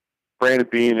Brandon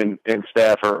Beane and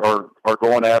staff are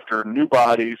going after new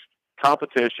bodies,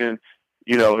 competition.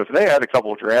 If they had a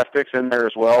couple of draft picks in there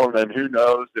as well, and then who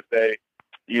knows if they,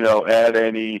 add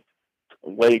any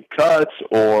late cuts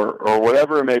or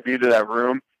whatever it may be to that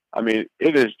room. I mean,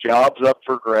 it is jobs up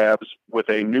for grabs with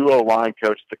a new O-line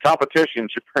coach. The competition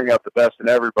should bring out the best in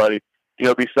everybody.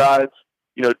 Besides,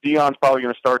 Deion's probably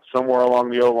going to start somewhere along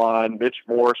the O-line. Mitch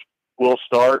Morse will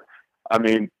start. I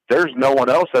mean, there's no one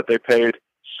else that they paid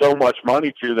so much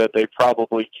money to that they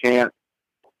probably can't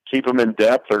keep them in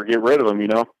depth or get rid of them,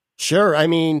 Sure. I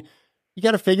mean, you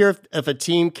got to figure if a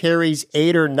team carries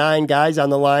 8 or 9 guys on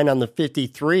the line on the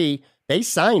 53, they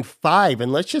signed 5,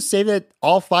 and let's just say that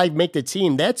all 5 make the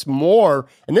team. That's more,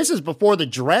 and this is before the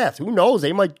draft. Who knows?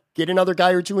 They might get another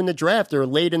guy or two in the draft or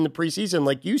late in the preseason,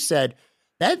 like you said.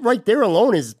 That right there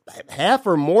alone is half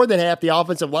or more than half the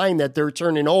offensive line that they're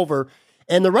turning over.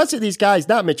 And the rest of these guys,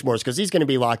 not Mitch Morse, because he's going to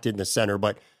be locked in the center,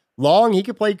 but Long, he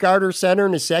could play guard or center.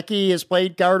 Nsekhe has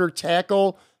played guard or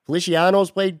tackle.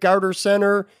 Feliciano's played guard or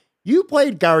center. You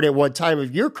played guard at one time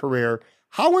of your career.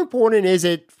 How important is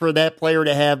it for that player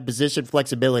to have position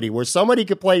flexibility where somebody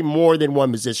could play more than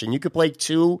one position? You could play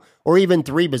 2 or even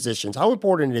 3 positions. How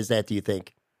important is that, do you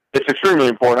think? It's extremely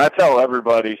important. I tell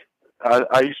everybody,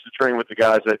 I used to train with the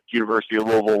guys at University of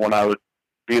Louisville when I would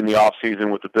be in the off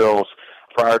season with the Bills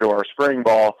prior to our spring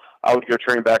ball. I would go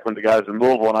train back with the guys in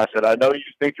Louisville, and I said, I know you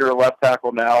think you're a left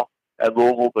tackle now at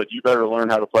Louisville, but you better learn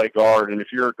how to play guard. And if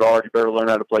you're a guard, you better learn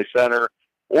how to play center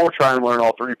or try and learn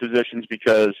all three positions,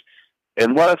 because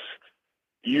unless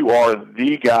you are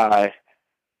the guy,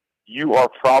 you are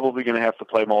probably going to have to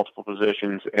play multiple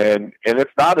positions. And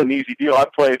it's not an easy deal.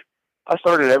 I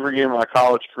started every game of my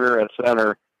college career at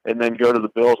center and then go to the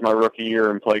Bills my rookie year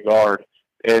and play guard.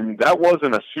 And that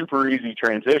wasn't a super easy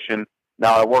transition.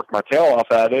 Now, I worked my tail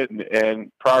off at it,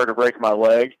 and prior to breaking my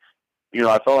leg, you know,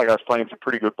 I felt like I was playing some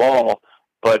pretty good ball.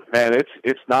 But, man,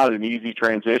 it's not an easy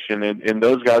transition, and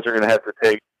those guys are going to have to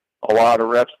take a lot of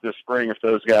reps this spring if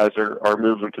those guys are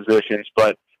moving positions.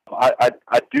 But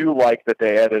I do like that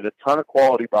they added a ton of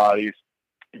quality bodies,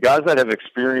 guys that have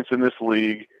experience in this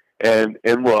league. And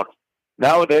look,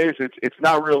 nowadays it's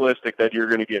not realistic that you're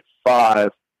going to get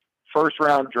 5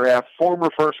 former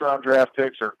first-round draft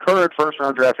picks or current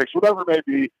first-round draft picks, whatever it may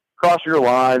be, cross your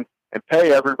line and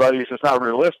pay everybody. So it's not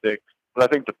realistic. But I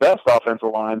think the best offensive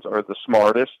lines are the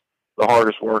smartest, the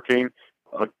hardest working,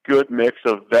 a good mix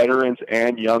of veterans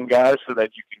and young guys so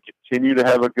that you can continue to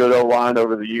have a good O-line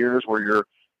over the years where your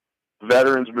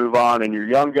veterans move on and your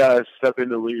young guys step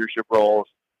into leadership roles.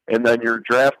 And then your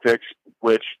draft picks,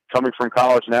 which coming from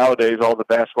college nowadays, all the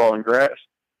basketball and grass,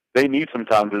 they need some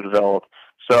time to develop.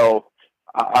 So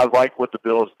I like what the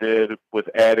Bills did with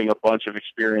adding a bunch of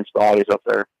experienced bodies up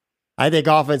there. I think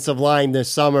offensive line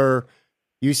this summer,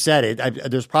 you said it,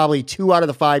 there's probably 2 out of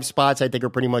the 5 spots I think are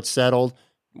pretty much settled.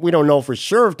 We don't know for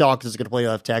sure if Dawkins is going to play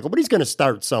left tackle, but he's going to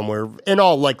start somewhere, in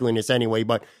all likeliness anyway.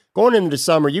 But going into the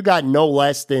summer, you got no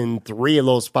less than 3 of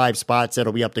those 5 spots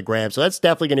that'll be up to grab. So that's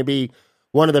definitely going to be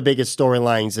one of the biggest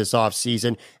storylines this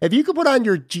offseason. If you could put on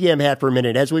your GM hat for a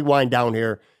minute as we wind down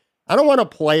here, I don't want a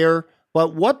player,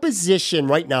 but what position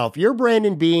right now, if you're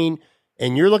Brandon Beane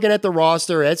and you're looking at the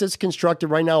roster as it's constructed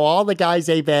right now, all the guys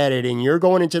they've added, and you're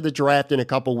going into the draft in a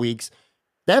couple weeks,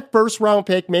 that first round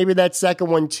pick, maybe that second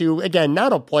one too, again,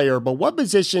 not a player, but what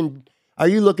position are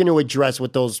you looking to address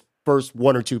with those first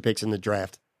 1 or 2 picks in the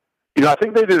draft? You know, I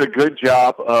think they did a good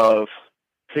job of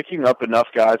picking up enough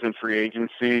guys in free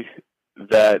agency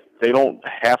that they don't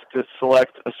have to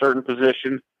select a certain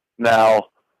position. Now,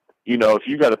 you know, if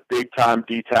you got a big-time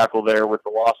D tackle there with the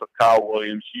loss of Kyle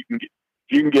Williams, you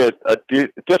can get a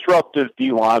disruptive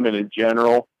D lineman in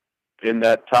general in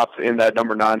that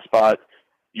number 9 spot.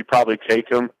 You probably take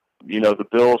him. You know, the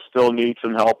Bills still need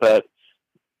some help at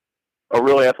a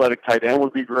really athletic tight end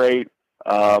would be great.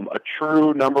 A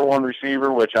true number 1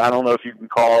 receiver, which I don't know if you can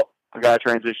call a guy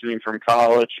transitioning from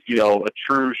college, you know, a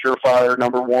true surefire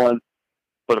number 1.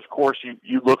 But of course,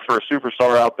 you look for a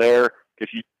superstar out there if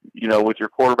you know, with your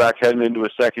quarterback heading into a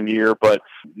second year. But,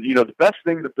 you know, the best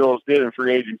thing the Bills did in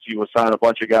free agency was sign a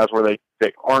bunch of guys where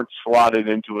they aren't slotted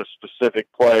into a specific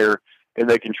player and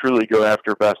they can truly go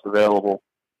after best available.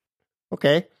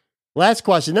 Okay. Last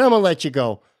question, then I'm going to let you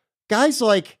go. Guys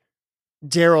like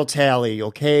Darryl Talley,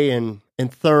 okay, and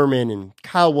Thurman and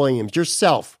Kyle Williams,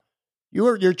 yourself,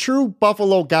 you're true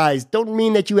Buffalo guys. Don't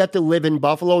mean that you have to live in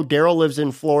Buffalo. Darryl lives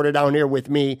in Florida down here with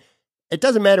me. It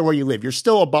doesn't matter where you live. You're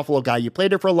still a Buffalo guy. You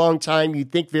played there for a long time. You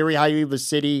think very highly of the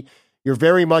city. You're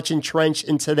very much entrenched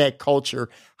into that culture.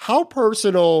 How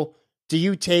personal do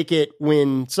you take it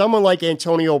when someone like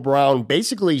Antonio Brown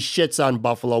basically shits on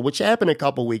Buffalo, which happened a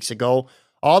couple weeks ago?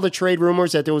 All the trade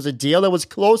rumors that there was a deal that was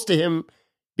close to him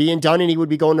being done and he would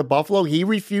be going to Buffalo. He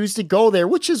refused to go there,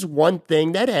 which is one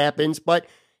thing that happens, but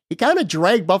he kind of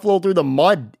dragged Buffalo through the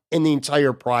mud in the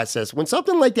entire process. When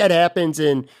something like that happens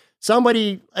and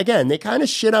somebody, again, they kind of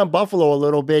shit on Buffalo a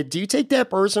little bit, do you take that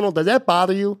personal? Does that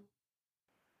bother you?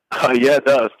 Yeah, it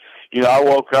does. You know, I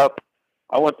woke up,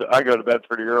 I go to bed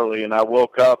pretty early, and I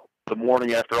woke up the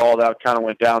morning after all that kind of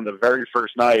went down the very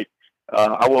first night.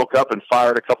 I woke up and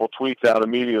fired a couple tweets out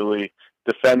immediately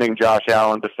defending Josh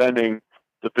Allen, defending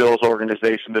the Bills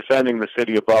organization, defending the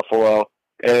city of Buffalo.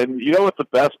 And you know what the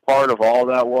best part of all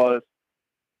that was?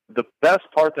 The best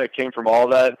part that came from all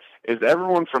that is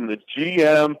everyone from the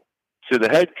GM to the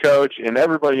head coach and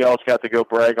everybody else got to go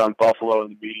brag on Buffalo in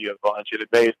the media a bunch.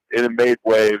 It made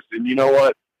waves. And you know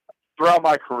what? Throughout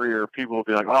my career, people would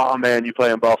be like, oh, man, you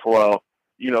play in Buffalo,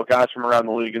 you know, guys from around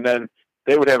the league. And then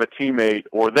they would have a teammate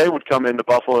or they would come into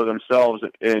Buffalo themselves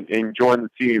and join the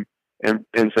team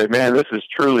and say, man, this is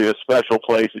truly a special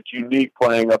place. It's unique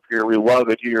playing up here. We love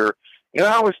it here. And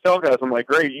I always tell guys, I'm like,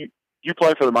 great, you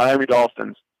play for the Miami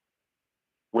Dolphins.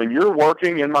 When you're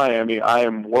working in Miami, I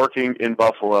am working in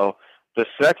Buffalo. The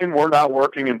second we're not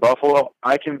working in Buffalo,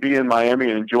 I can be in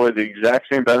Miami and enjoy the exact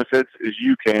same benefits as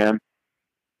you can.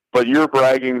 but you're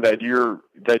bragging that you're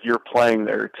playing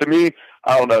there. To me,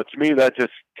 I don't know. To me, that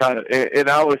just kind of, and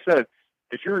I always said,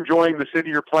 if you're enjoying the city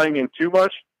you're playing in too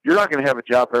much, you're not going to have a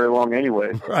job very long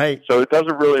anyway. Right. So it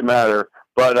doesn't really matter.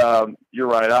 But you're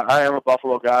right. I am a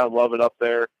Buffalo guy. I love it up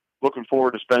there. Looking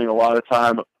forward to spending a lot of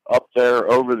time up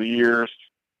there over the years.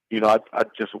 I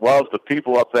just love the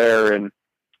people up there and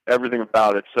everything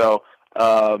about it. So,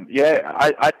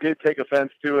 I did take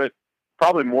offense to it,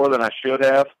 probably more than I should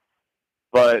have.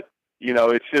 But,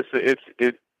 it's just,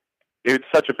 it's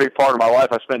such a big part of my life.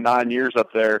 I spent 9 years up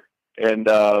there, and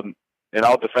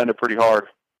I'll defend it pretty hard.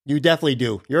 You definitely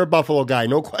do. You're a Buffalo guy.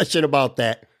 No question about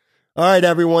that. All right,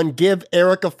 everyone. Give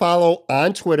Eric a follow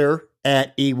on Twitter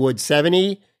at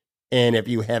ewood70. And if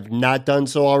you have not done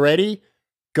so already,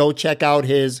 go check out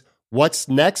his What's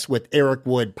Next with Eric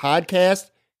Wood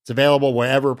podcast. It's available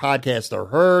wherever podcasts are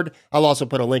heard. I'll also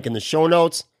put a link in the show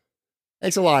notes.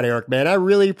 Thanks a lot, Eric, man. I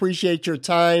really appreciate your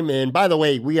time. And by the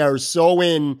way, we are so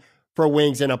in for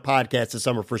Wings and a podcast this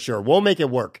summer for sure. We'll make it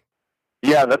work.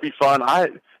 Yeah, that'd be fun.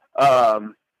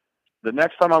 The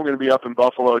next time I'm going to be up in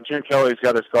Buffalo, Jim Kelly's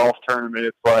got his golf tournament.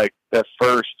 It's like that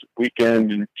first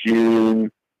weekend in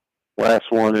June.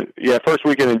 First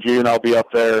weekend in June, I'll be up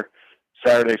there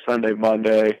Saturday, Sunday,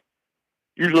 Monday.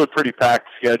 Usually a pretty packed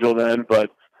schedule then,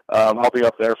 but I'll be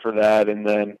up there for that. And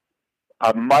then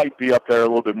I might be up there a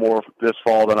little bit more this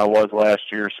fall than I was last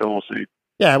year, so we'll see.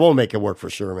 Yeah, we'll make it work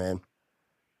for sure, man.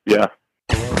 Yeah.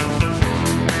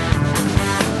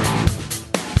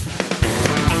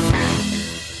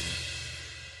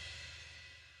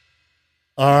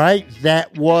 All right,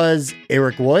 that was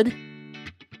Eric Wood.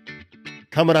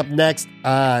 Coming up next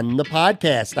on the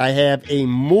podcast, I have a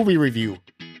movie review.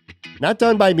 Not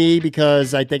done by me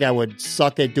because I think I would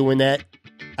suck at doing that.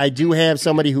 I do have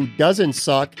somebody who doesn't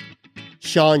suck,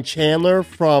 Sean Chandler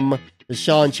from the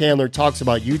Sean Chandler Talks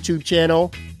About YouTube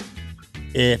channel.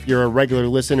 If you're a regular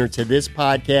listener to this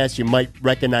podcast, you might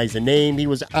recognize the name. He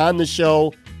was on the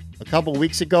show a couple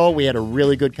weeks ago. We had a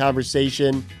really good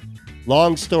conversation.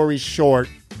 Long story short,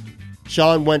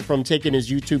 Sean went from taking his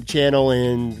YouTube channel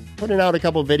and putting out a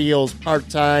couple videos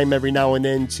part-time every now and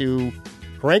then to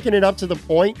cranking it up to the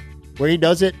point where he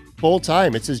does it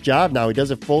full-time. It's his job now. He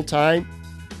does it full-time.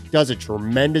 Does a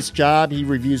tremendous job. He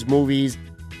reviews movies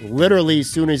literally as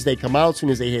soon as they come out, as soon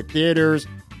as they hit theaters,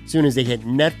 as soon as they hit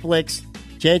Netflix.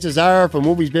 Chances are, if a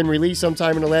movie's been released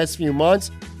sometime in the last few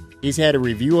months, he's had a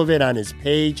review of it on his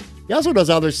page. He also does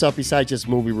other stuff besides just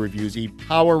movie reviews. He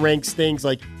power ranks things,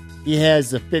 like he has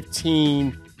the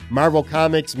 15 Marvel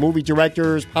Comics movie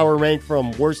directors power rank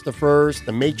from worst to first,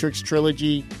 the Matrix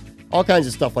trilogy, all kinds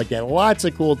of stuff like that. Lots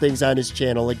of cool things on his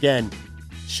channel. Again,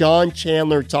 Sean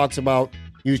Chandler Talks About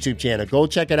YouTube channel. Go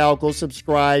check it out. Go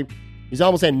subscribe. He's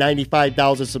almost at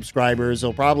 95,000 subscribers.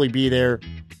 He'll probably be there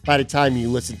by the time you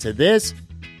listen to this.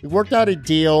 We worked out a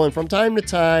deal, and from time to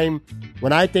time,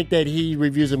 when I think that he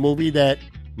reviews a movie that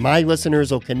my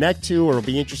listeners will connect to or will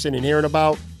be interested in hearing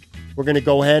about, we're going to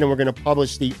go ahead and we're going to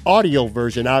publish the audio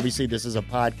version. Obviously, this is a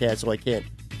podcast, so I can't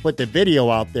put the video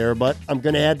out there, but I'm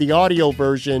going to add the audio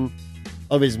version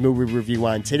of his movie review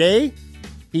on. Today,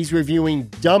 he's reviewing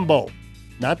Dumbo.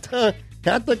 Not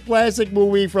the classic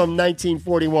movie from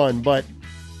 1941, but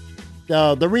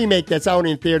the remake that's out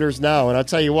in theaters now. And I'll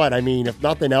tell you what, I mean, if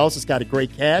nothing else, it's got a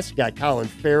great cast. You got Colin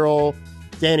Farrell,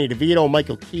 Danny DeVito,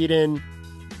 Michael Keaton,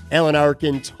 Alan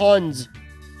Arkin, tons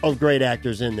of great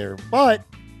actors in there. But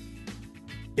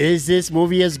is this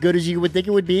movie as good as you would think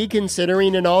it would be,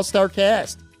 considering an all-star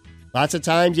cast? Lots of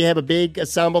times you have a big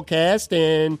ensemble cast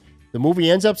and the movie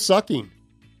ends up sucking.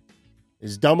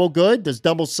 Is Dumbo good? Does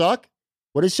Dumbo suck?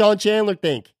 What does Sean Chandler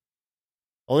think?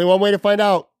 Only one way to find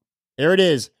out. There it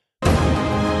is.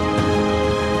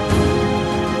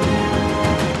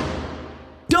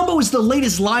 Dumbo is the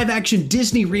latest live-action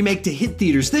Disney remake to hit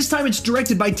theaters. This time it's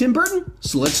directed by Tim Burton,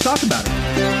 so let's talk about it.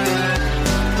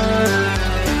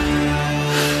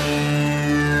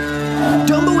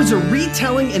 Dumbo is a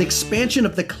retelling and expansion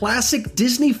of the classic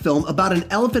Disney film about an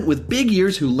elephant with big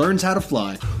ears who learns how to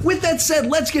fly. With that said,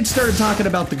 let's get started talking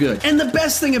about the good. And the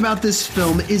best thing about this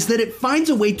film is that it finds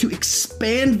a way to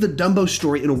expand the Dumbo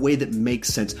story in a way that makes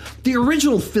sense. The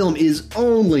original film is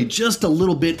only just a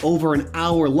little bit over an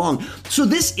hour long, so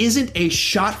this isn't a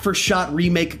shot-for-shot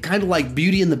remake, kind of like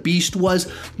Beauty and the Beast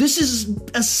was. This is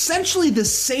essentially the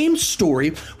same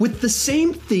story with the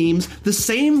same themes, the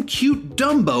same cute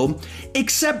Dumbo,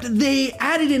 except they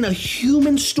added in a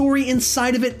human story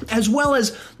inside of it, as well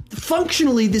as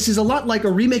Functionally, this is a lot like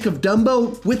a remake of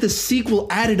Dumbo with a sequel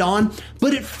added on,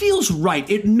 but it feels right.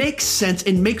 It makes sense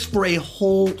and makes for a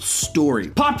whole story.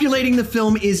 Populating the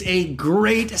film is a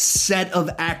great set of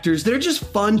actors. They're just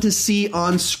fun to see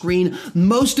on screen.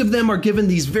 Most of them are given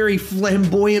these very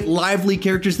flamboyant, lively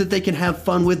characters that they can have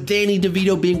fun with, Danny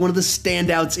DeVito being one of the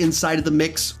standouts inside of the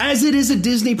mix. As it is a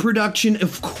Disney production,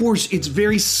 of course, it's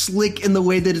very slick in the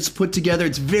way that it's put together.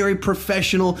 It's very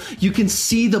professional. You can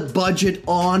see the budget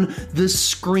on the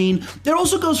screen. It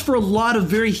also goes for a lot of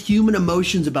very human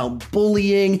emotions about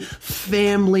bullying,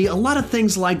 family, a lot of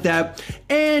things like that.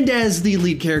 And as the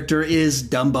lead character is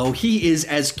Dumbo, he is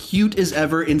as cute as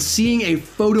ever, and seeing a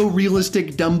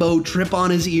photorealistic Dumbo trip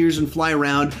on his ears and fly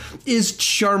around is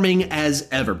charming as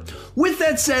ever. With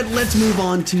that said, let's move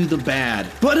on to the bad.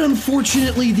 But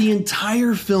unfortunately, the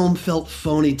entire film felt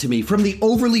phony to me. From the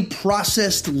overly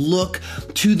processed look,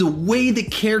 to the way the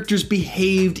characters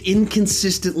behaved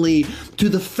inconsistently, to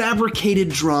the fabricated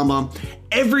drama,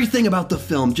 everything about the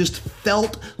film just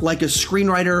felt like a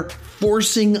screenwriter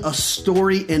forcing a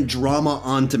story and drama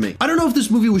onto me. I don't know if this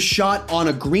movie was shot on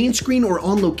a green screen or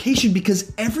on location,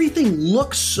 because everything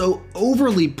looks so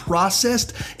overly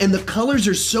processed and the colors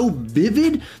are so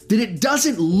vivid that it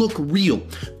doesn't look real.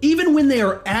 Even when they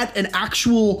are at an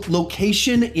actual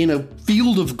location in a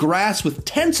field of grass with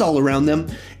tents all around them,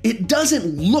 it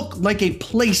doesn't look like a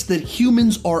place that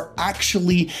humans are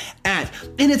actually at.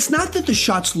 And it's not that the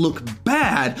shots look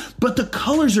bad, but the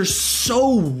colors are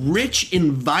so rich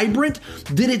and vibrant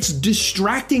that it's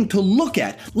distracting to look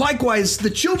at. Likewise, the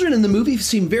children in the movie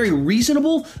seem very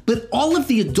reasonable, but all of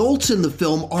the adults in the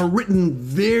film are written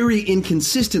very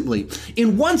inconsistently.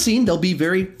 In one scene, they'll be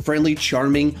very friendly,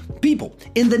 charming people.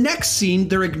 In the next scene,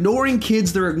 they're ignoring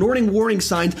kids, they're ignoring warning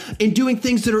signs, and doing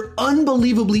things that are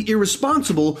unbelievably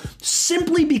irresponsible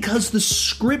simply because the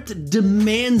script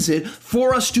demands it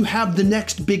for us to have the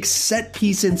next big set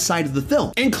piece inside of the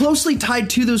film. And closely tied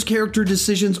to those character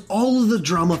decisions, all of the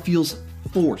drama feels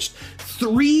forced.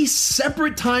 3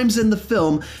 separate times in the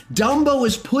film, Dumbo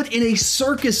is put in a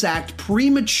circus act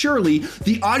prematurely.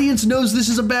 The audience knows this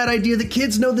is a bad idea, the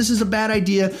kids know this is a bad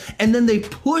idea, and then they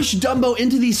push Dumbo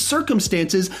into these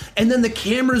circumstances, and then the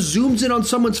camera zooms in on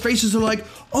someone's faces and they're like,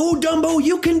 "Oh, Dumbo,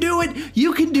 you can do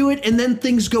it," and then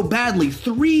things go badly.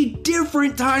 3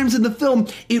 different times in the film,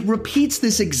 it repeats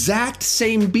this exact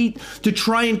same beat to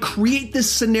try and create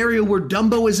this scenario where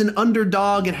Dumbo is an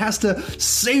underdog and has to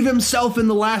save himself in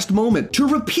the last moment. To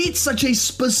repeat such a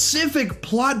specific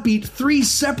plot beat 3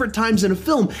 separate times in a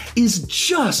film is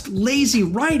just lazy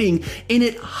writing, and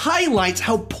it highlights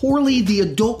how poorly the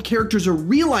adult characters are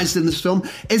realized in this film,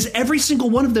 as every single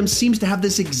one of them seems to have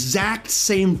this exact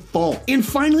same fault. And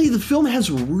finally, the film has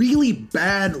really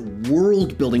bad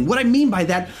world building. What I mean by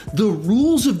that, the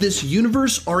rules of this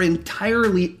universe are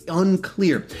entirely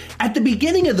unclear. At the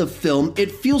beginning of the film,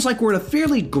 it feels like we're in a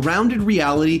fairly grounded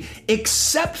reality,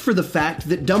 except for the fact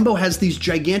that Dumbo has these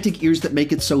gigantic ears that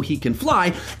make it so he can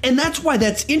fly, and that's why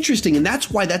that's interesting, and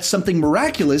that's why that's something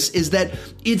miraculous, is that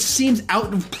it seems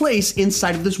out of place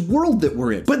inside of this world that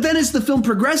we're in. But then as the film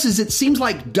progresses, it seems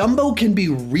like Dumbo can be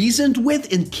reasoned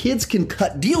with and kids can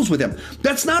cut deals with him.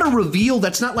 That's not a reveal,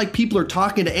 that's not like people are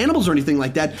talking to animals or anything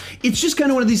like that. It's just kind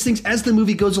of one of these things, as the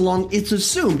movie goes along, it's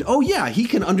assumed, oh yeah, he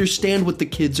can understand what the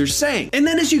kids are saying. And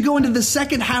then as you go into the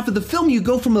second half of the film, you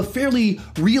go from a fairly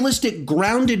realistic,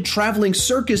 grounded traveling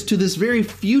circus to this very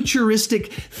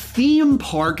futuristic theme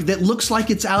park that looks like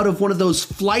it's out of one of those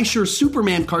Fleischer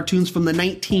Superman cartoons from the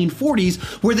 1940s,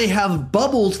 where they have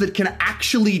bubbles that can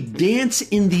actually dance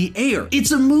in the air.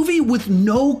 It's a movie with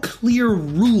no clear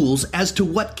rules as to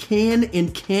what can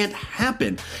and can't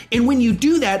happen. And when you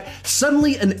do that,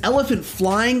 suddenly an elephant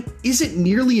flying isn't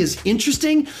nearly as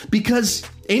interesting, because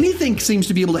anything seems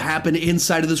to be able to happen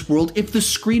inside of this world if the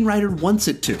screenwriter wants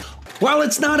it to. While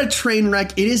it's not a train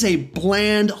wreck, it is a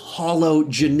bland, hollow,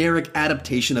 generic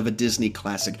adaptation of a Disney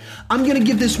classic. I'm going to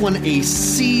give this one a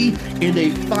C and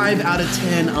a 5 out of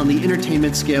 10 on the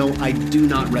entertainment scale. I do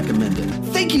not recommend it.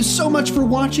 Thank you so much for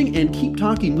watching, and keep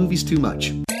talking movies too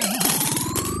much.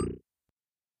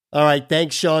 All right,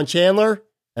 thanks, Sean Chandler.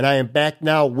 And I am back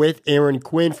now with Aaron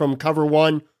Quinn from Cover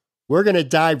One. We're going to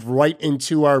dive right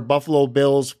into our Buffalo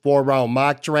Bills 4-round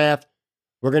mock draft.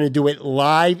 We're going to do it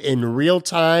live in real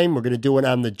time. We're going to do it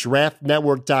on the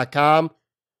draftnetwork.com.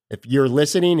 If you're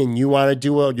listening and you want to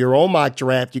do your own mock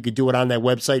draft, you could do it on that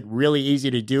website. Really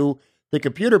easy to do. The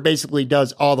computer basically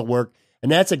does all the work,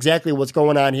 and that's exactly what's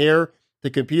going on here. The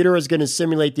computer is going to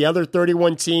simulate the other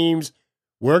 31 teams.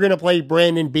 We're going to play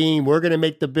Brandon Beam. We're going to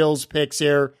make the Bills picks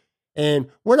here,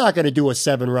 and we're not going to do a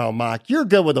 7-round mock. You're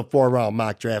good with a 4-round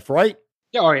mock draft, right?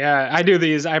 Oh yeah, I do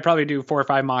these. I probably do 4 or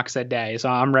 5 mocks a day, so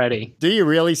I'm ready. Do you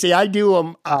really? See, I do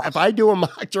them. If I do a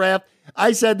mock draft,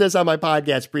 I said this on my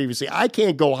podcast previously. I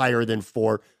can't go higher than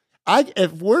 4.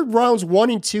 If we're rounds 1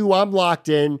 and 2, I'm locked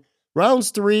in.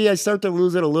 Rounds 3, I start to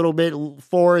lose it a little bit.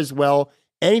 4 as well.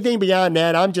 Anything beyond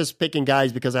that, I'm just picking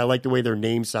guys because I like the way their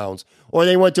name sounds, or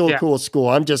they went to a cool school.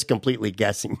 I'm just completely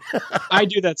guessing. I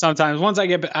do that sometimes. Once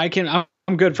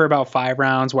I'm good for about 5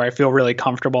 rounds where I feel really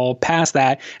comfortable. Past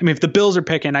that, I mean, if the Bills are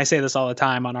picking, I say this all the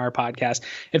time on our podcast,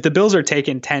 if the Bills are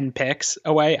taking 10 picks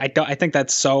away, I think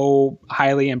that's so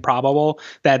highly improbable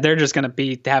that they're just going to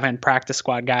be having practice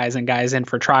squad guys and guys in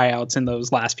for tryouts in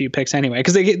those last few picks anyway,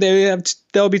 because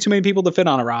there'll be too many people to fit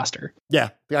on a roster. Yeah,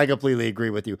 I completely agree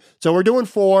with you. So we're doing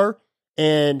 4,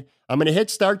 and I'm going to hit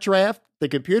start draft. The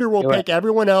computer will pick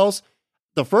everyone else.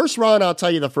 The first round, I'll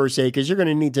tell you the first 8 because you're going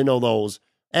to need to know those.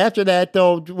 After that,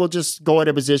 though, we'll just go at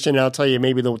a position, and I'll tell you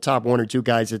maybe the top 1 or 2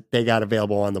 guys that they got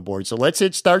available on the board. So let's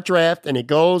hit start draft, and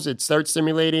it starts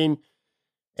simulating,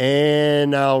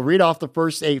 and I'll read off the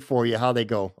first 8 for you, how they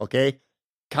go, okay?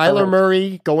 Kyler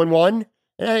Murray going 1.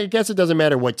 I guess it doesn't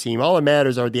matter what team. All that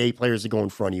matters are the 8 players that go in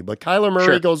front of you. But Kyler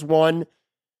Murray goes 1.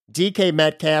 DK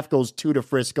Metcalf goes 2 to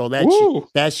Frisco.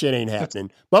 That shit ain't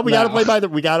happening. But we got to play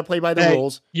by the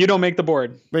rules. You don't make the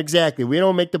board. Exactly. We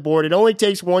don't make the board. It only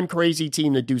takes one crazy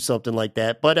team to do something like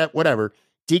that. But whatever.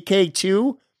 DK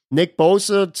 2, Nick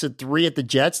Bosa to 3 at the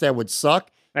Jets. That would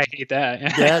suck. I hate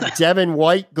that. Yeah. Devin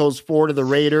White goes 4 to the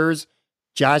Raiders.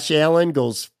 Josh Allen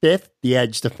goes 5th, the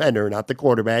edge defender, not the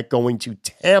quarterback, going to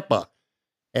Tampa.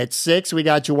 At 6, we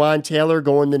got Juwan Taylor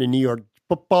going to the New York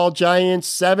Football Giants.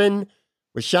 7,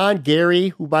 Rashawn Gary,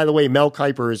 who, by the way, Mel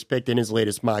Kiper has picked in his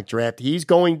latest mock draft. He's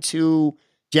going to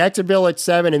Jacksonville at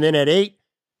 7. And then at 8,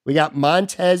 we got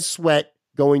Montez Sweat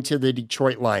going to the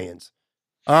Detroit Lions.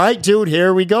 All right, dude,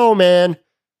 here we go, man.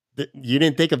 You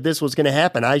didn't think if this was going to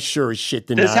happen. I sure as shit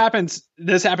did not.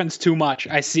 This happens too much.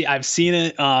 I've seen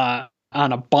it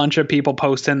on a bunch of people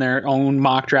posting their own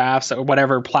mock drafts or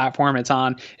whatever platform it's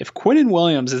on. If Quinnen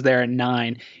Williams is there at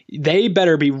 9, they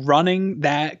better be running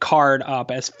that card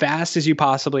up as fast as you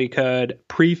possibly could,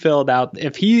 pre-filled out.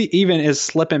 If he even is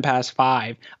slipping past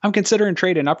 5, I'm considering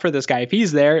trading up for this guy. If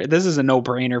he's there, this is a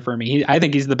no-brainer for me. I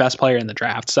think he's the best player in the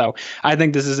draft. So I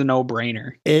think this is a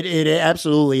no-brainer. It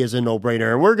absolutely is a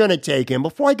no-brainer. And we're going to take him.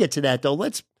 Before I get to that, though,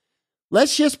 let's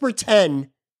just pretend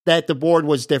that the board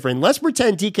was different. Let's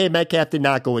pretend DK Metcalf did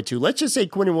not go at 2. Let's just say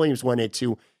Quinnen Williams went at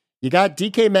 2. You got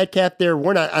DK Metcalf there.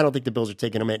 I don't think the Bills are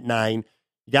taking him at 9.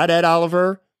 You got Ed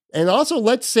Oliver. And also,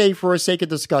 let's say for a sake of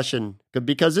discussion,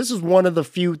 because this is one of the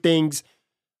few things,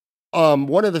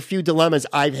 one of the few dilemmas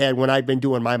I've had when I've been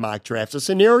doing my mock drafts. A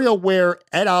scenario where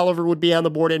Ed Oliver would be on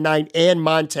the board at 9 and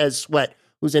Montez Sweat,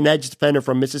 who's an edge defender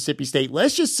from Mississippi State.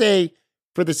 Let's just say,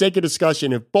 for the sake of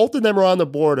discussion, if both of them are on the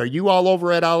board, are you all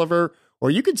over Ed Oliver? Or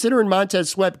are you considering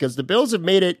Montez Sweat? Because the Bills have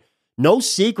made it no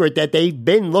secret that they've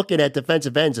been looking at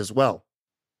defensive ends as well.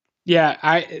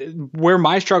 Yeah, where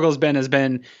my struggle has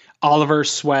been Oliver,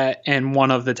 Sweat, and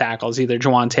one of the tackles, either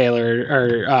Juwan Taylor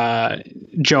or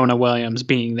Jonah Williams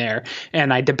being there.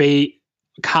 And I debate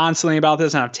constantly about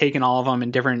this, and I've taken all of them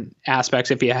in different aspects.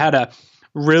 If you had to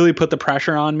really put the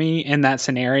pressure on me in that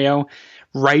scenario,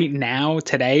 right now,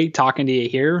 today, talking to you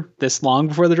here this long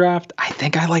before the draft, I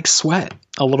think I like Sweat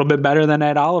a little bit better than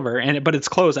Ed Oliver, but it's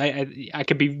close. I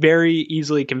could be very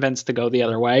easily convinced to go the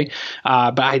other way,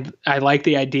 but I like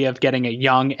the idea of getting a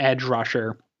young edge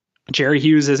rusher. Jerry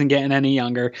Hughes isn't getting any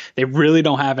younger. They really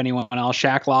don't have anyone else.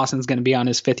 Shaq Lawson's going to be on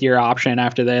his 5th-year option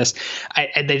after this.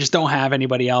 They just don't have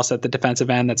anybody else at the defensive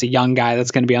end that's a young guy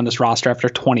that's going to be on this roster after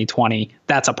 2020.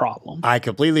 That's a problem. I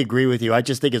completely agree with you. I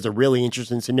just think it's a really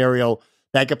interesting scenario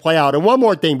that could play out. And one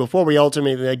more thing before we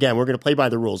ultimately, again, we're going to play by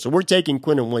the rules. So we're taking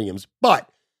Quinnen Williams. But,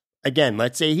 again,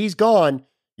 let's say he's gone.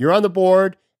 You're on the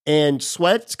board, and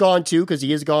Sweat's gone too because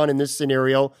he is gone in this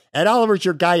scenario. Ed Oliver's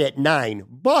your guy at 9.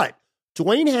 But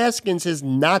Dwayne Haskins has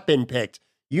not been picked.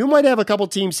 You might have a couple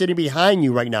teams sitting behind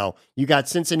you right now. You got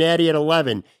Cincinnati at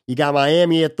 11. You got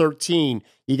Miami at 13.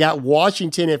 You got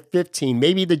Washington at 15.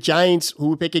 Maybe the Giants,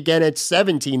 who pick again at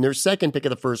 17, their second pick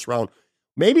of the first round.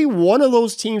 Maybe one of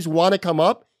those teams want to come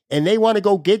up and they want to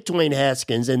go get Dwayne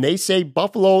Haskins, and they say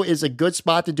Buffalo is a good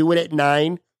spot to do it at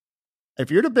 9.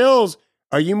 If you're the Bills,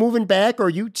 are you moving back, or are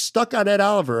you stuck on Ed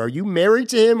Oliver? Are you married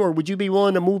to him, or would you be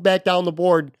willing to move back down the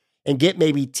board and get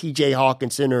maybe TJ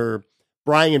Hawkinson or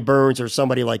Brian Burns or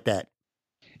somebody like that?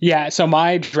 Yeah, so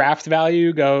my draft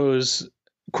value goes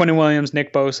Quinnen Williams,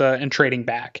 Nick Bosa, and trading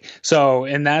back. So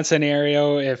in that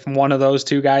scenario, if one of those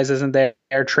two guys isn't there,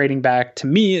 trading back to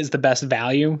me is the best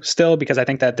value still, because I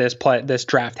think that this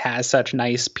draft has such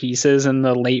nice pieces in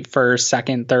the late first,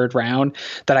 second, third round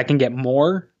that I can get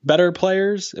more better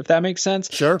players, if that makes sense.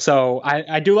 Sure. So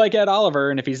I do like Ed Oliver,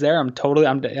 and if he's there,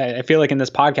 I feel like in this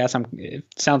podcast, it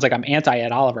sounds like I'm anti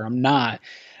Ed Oliver. I'm not.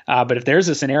 But if there's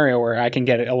a scenario where I can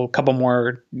get a couple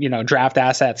more, draft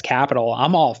assets, capital,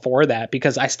 I'm all for that,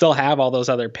 because I still have all those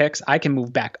other picks. I can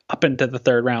move back up into the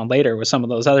third round later with some of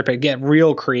those other picks, get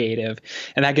real creative.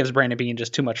 And that gives Brandon Beane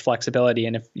just too much flexibility.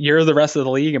 And if you're the rest of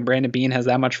the league and Brandon Beane has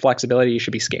that much flexibility, you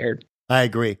should be scared. I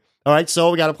agree. All right, so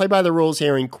we got to play by the rules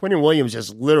here, and Quinnen Williams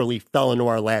just literally fell into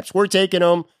our laps. We're taking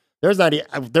him. There's not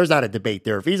a debate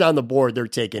there. If he's on the board, they're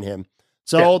taking him.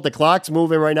 So The clock's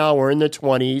moving right now. We're in the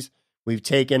 20s. We've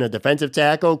taken a defensive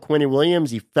tackle, Quinnen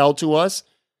Williams. He fell to us.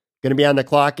 Going to be on the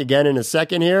clock again in a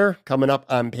second here. Coming up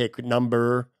on pick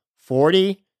number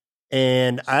 40.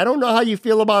 And I don't know how you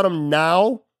feel about him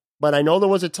now, but I know there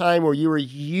was a time where you were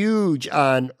huge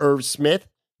on Irv Smith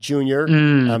Jr.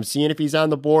 I'm seeing if he's on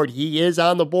the board. He is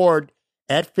on the board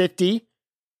at 50.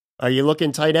 Are you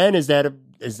looking tight end? Is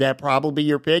that probably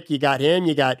your pick? You got him.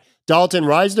 You got Dalton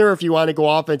Reisner if you want to go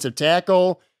offensive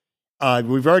tackle.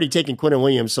 We've already taken Quinnen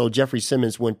Williams, so Jeffrey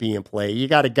Simmons wouldn't be in play. You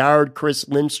got a guard, Chris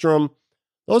Lindstrom.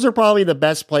 Those are probably the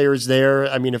best players there.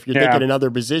 I mean, if you're thinking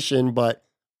another position, but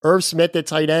Irv Smith at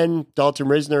tight end, Dalton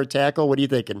Reisner at tackle, what are you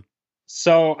thinking?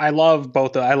 So I love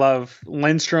both. I love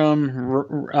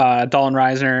Lindstrom, Dalton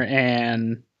Reisner,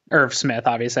 and Irv Smith.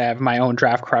 Obviously, I have my own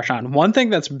draft crush on. One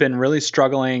thing that I've been really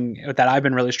struggling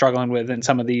with in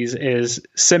some of these is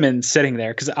Simmons sitting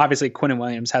there, because obviously Quinnen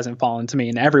Williams hasn't fallen to me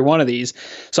in every one of these.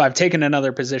 So I've taken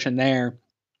another position there.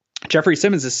 Jeffrey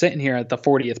Simmons is sitting here at the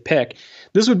 40th pick.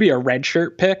 This would be a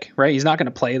redshirt pick, right? He's not going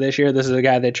to play this year. This is a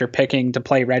guy that you're picking to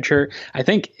play redshirt. I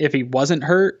think if he wasn't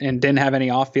hurt and didn't have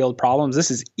any off-field problems, this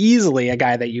is easily a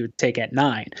guy that you would take at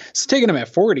 9. So taking him at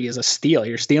 40 is a steal.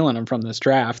 You're stealing him from this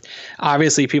draft.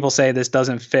 Obviously, people say this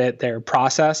doesn't fit their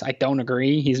process. I don't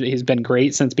agree. He's been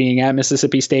great since being at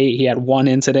Mississippi State. He had one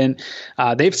incident.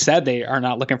 They've said they are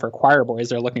not looking for choir boys.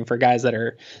 They're looking for guys that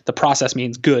are, the process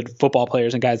means good football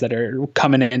players and guys that are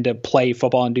coming in to play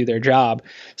football and do their job.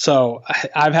 So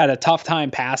I've had a tough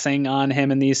time passing on him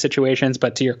in these situations.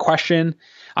 But to your question,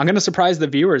 I'm going to surprise the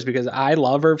viewers because I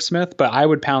love Irv Smith, but I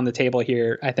would pound the table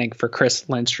here, I think, for Chris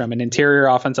Lindstrom, an interior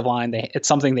offensive line. It's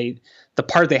something the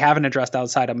part they haven't addressed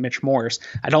outside of Mitch Morse.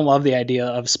 I don't love the idea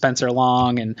of Spencer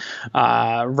Long and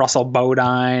Russell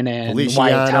Bodine and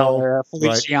Wyatt Teller,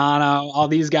 Feliciano. Right. All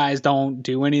these guys don't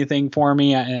do anything for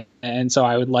me. And so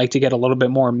I would like to get a little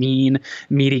bit more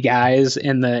meaty guys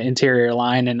in the interior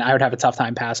line. And I would have a tough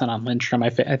time passing on Lindstrom. I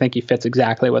think he fits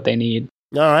exactly what they need.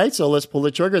 All right, so let's pull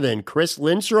the trigger then. Chris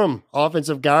Lindstrom,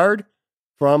 offensive guard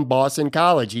from Boston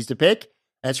College. He's the pick.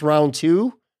 That's round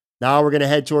 2. Now we're going to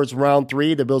head towards round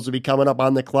 3. The Bills will be coming up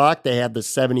on the clock. They have the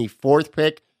 74th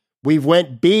pick. We've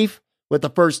went beef with the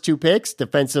first 2 picks,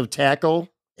 defensive tackle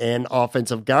and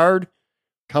offensive guard.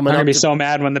 I'm going to be so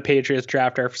mad when the Patriots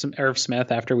draft Irv Smith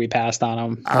after we passed on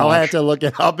him. I'll have to look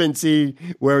it up and see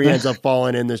where he ends up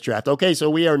falling in this draft. Okay, so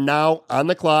we are now on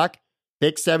the clock.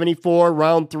 Pick 74,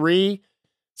 round 3.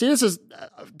 See, this is,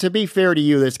 to be fair to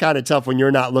you, it's kind of tough when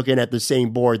you're not looking at the same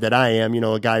board that I am.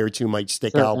 A guy or two might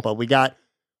stick out, but we got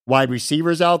wide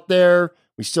receivers out there.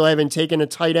 We still haven't taken a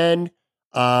tight end.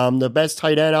 The best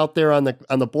tight end out there on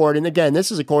the board. And again, this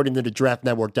is according to the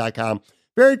draftnetwork.com.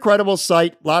 Very credible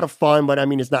site, a lot of fun, but I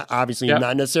mean, it's not obviously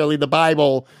not necessarily the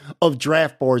Bible of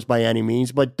draft boards by any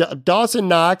means. But Dawson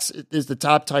Knox is the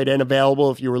top tight end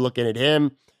available if you were looking at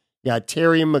him. You got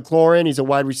Terry McLaurin. He's a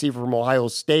wide receiver from Ohio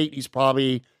State. He's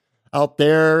probably out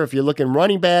there. If you're looking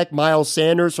running back, Miles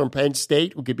Sanders from Penn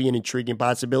State, who could be an intriguing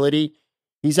possibility.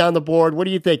 He's on the board. What are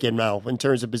you thinking, Mel, in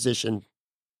terms of position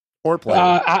or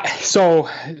player? So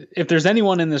if there's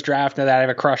anyone in this draft that I have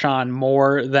a crush on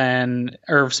more than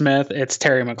Irv Smith, it's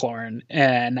Terry McLaurin.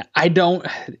 And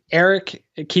Eric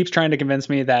keeps trying to convince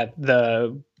me that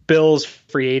the Bills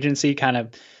free agency kind of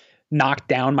knocked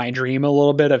down my dream a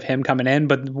little bit of him coming in.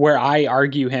 But where I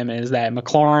argue him is that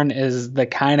McLaurin is the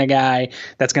kind of guy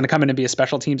that's going to come in and be a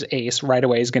special teams ace right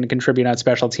away. He's going to contribute on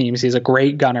special teams. He's a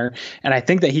great gunner. And I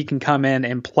think that he can come in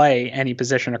and play any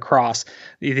position across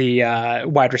the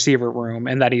wide receiver room,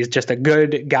 and that he's just a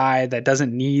good guy that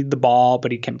doesn't need the ball,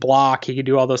 but he can block. He can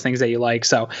do all those things that you like.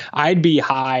 So I'd be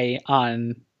high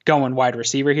on going wide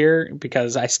receiver here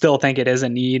because I still think it is a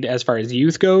need as far as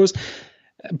youth goes.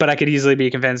 but I could easily be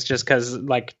convinced just because,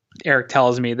 like Eric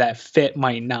tells me, that fit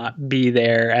might not be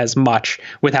there as much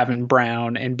with having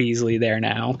Brown and Beasley there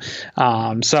now.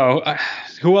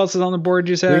 Who else is on the board,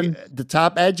 you said? The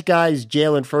top edge guys,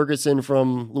 Jalen Ferguson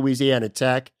from Louisiana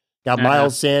Tech. Got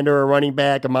Miles Sander, a running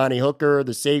back, Amani Hooker,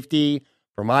 the safety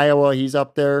from Iowa. He's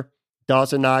up there.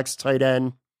 Dawson Knox, tight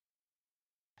end.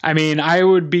 I mean,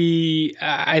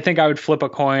 I think I would flip a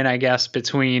coin, I guess,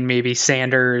 between maybe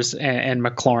Sanders and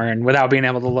McLaurin without being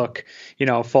able to look,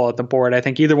 full at the board. I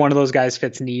think either one of those guys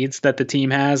fits needs that the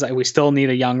team has. We still need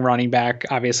a young running back,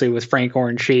 obviously, with Frank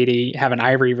Orange Shady, having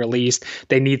Ivory released.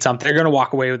 They need something. They're going to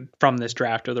walk away from this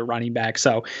draft with a running back.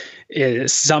 So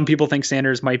some people think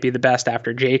Sanders might be the best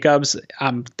after Jacobs.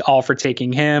 I'm all for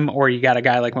taking him, or you got a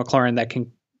guy like McLaurin that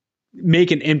can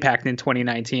make an impact in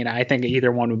 2019. I think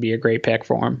either one would be a great pick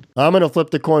for him. I'm going to flip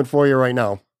the coin for you right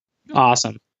now.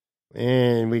 Awesome.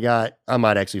 And I'm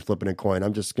not actually flipping a coin.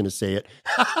 I'm just going to say it.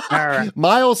 All right.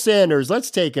 Miles Sanders.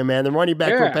 Let's take him, man. The running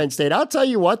back from Penn State. I'll tell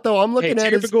you what, though. I'm looking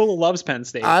at Pagula loves Penn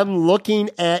State. I'm looking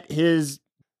at the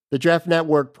Draft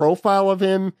Network profile of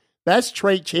him. Best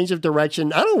trait, change of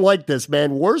direction. I don't like this,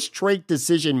 man. Worst trait,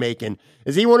 decision making.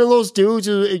 Is he one of those dudes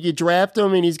who you draft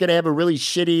him and he's going to have a really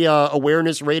shitty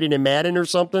awareness rating in Madden or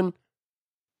something?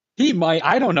 He might.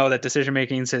 I don't know that decision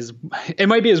making is it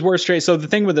might be his worst trait. So the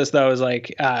thing with this, though, is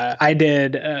I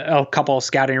did a couple of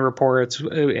scouting reports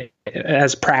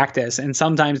as practice, and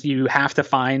sometimes you have to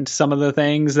find some of the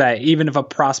things that, even if a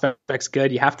prospect's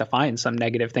good, you have to find some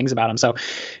negative things about him. So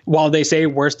while they say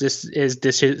worst is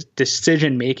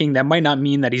decision making, that might not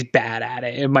mean that he's bad at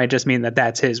it. It might just mean that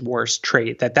that's his worst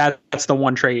trait. That's the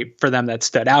one trait for them that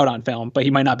stood out on film, but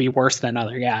he might not be worse than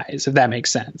other guys, if that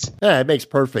makes sense. Yeah, it makes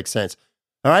perfect sense.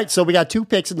 All right, so we got 2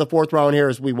 picks in the 4th round here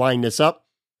as we wind this up.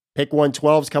 Pick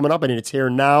 112 is coming up, and it's here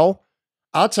now.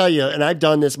 I'll tell you, and I've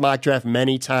done this mock draft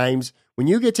many times, when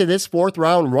you get to this 4th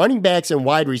round, running backs and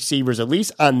wide receivers, at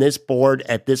least on this board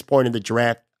at this point in the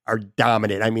draft, are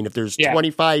dominant. I mean, if there's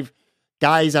 25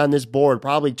 guys on this board,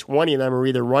 probably 20 of them are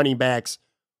either running backs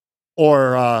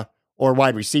or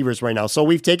wide receivers right now. So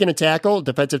we've taken a tackle,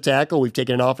 defensive tackle, we've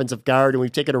taken an offensive guard, and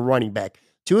we've taken a running back.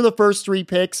 2 of the first 3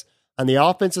 picks on the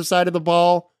offensive side of the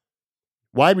ball,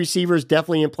 wide receivers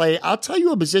definitely in play. I'll tell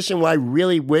you a position where I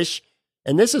really wish,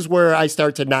 and this is where I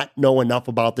start to not know enough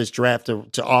about this draft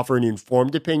to offer an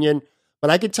informed opinion, but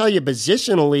I can tell you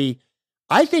positionally,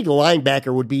 I think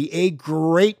linebacker would be a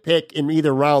great pick in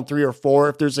either round 3 or 4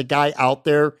 if there's a guy out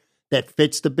there that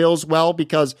fits the Bills well,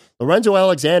 because Lorenzo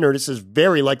Alexander, this is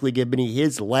very likely going to be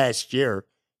his last year.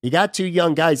 You got 2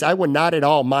 young guys. I would not at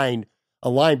all mind a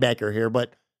linebacker here,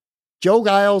 but Joe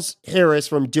Giles-Harris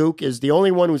from Duke is the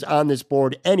only one who's on this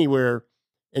board anywhere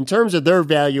in terms of their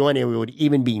value anyway would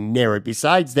even be near it.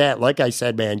 Besides that, like I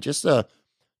said, man, just a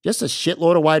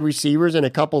shitload of wide receivers and a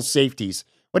couple safeties.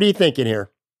 What are you thinking here?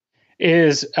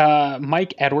 Is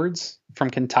Mike Edwards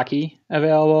from Kentucky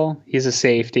available? He's a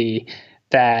safety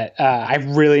that I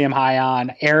really am high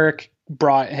on. Eric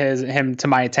brought him to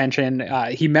my attention.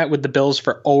 He met with the Bills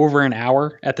for over an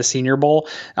hour at the Senior Bowl,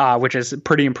 which is a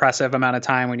pretty impressive amount of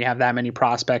time when you have that many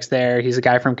prospects there. He's a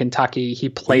guy from Kentucky. He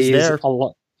plays a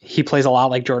lot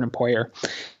like Jordan Poyer.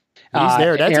 He's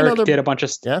there. That's Eric did a bunch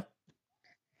of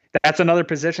That's another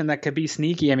position that could be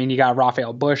sneaky. I mean, you got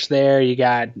Raphael Bush there, you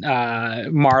got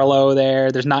Marlowe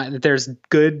there. There's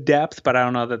good depth, but I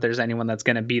don't know that there's anyone that's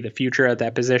going to be the future at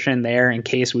that position there in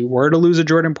case we were to lose a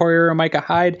Jordan Poyer or a Micah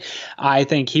Hyde. I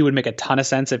think he would make a ton of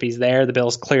sense if he's there. The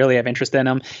Bills clearly have interest in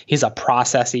him. He's a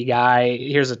processy guy.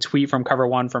 Here's a tweet from Cover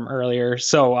One from earlier.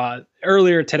 So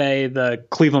earlier today, the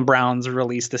Cleveland Browns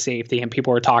released the safety and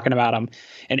people were talking about him.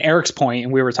 And Eric's point,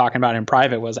 and we were talking about it in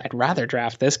private, was I'd rather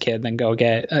draft this kid than go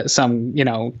get some,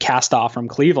 cast off from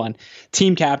Cleveland.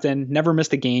 Team captain, never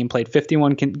missed a game, played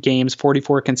 51 games,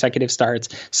 44 consecutive starts,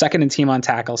 second in team on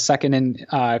tackles, second in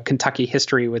Kentucky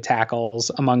history with tackles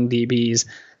among DBs,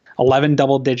 11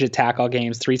 double-digit tackle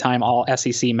games, 3-time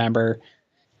All-SEC member.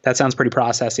 That sounds pretty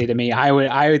processy to me. I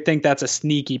would think that's a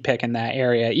sneaky pick in that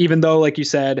area, even though, like you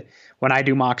said, when I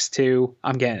do mocks too,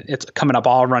 it's coming up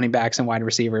all running backs and wide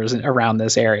receivers around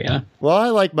this area. Well, I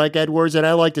like Mike Edwards and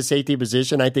I like the safety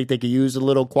position. I think they could use a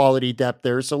little quality depth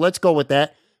there. So let's go with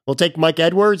that. We'll take Mike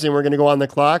Edwards and we're going to go on the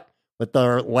clock with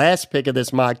our last pick of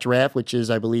this mock draft, which is,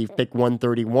 I believe, pick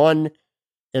 131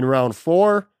 in round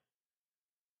 4.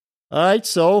 All right,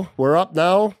 so we're up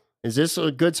now. Is this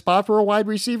a good spot for a wide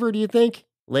receiver, do you think?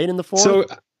 Late in the 4th? So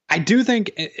I do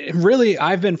think really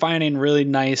I've been finding really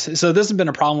nice. So this has been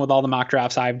a problem with all the mock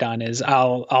drafts I've done is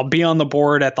I'll be on the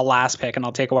board at the last pick and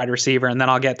I'll take a wide receiver and then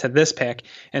I'll get to this pick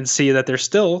and see that there's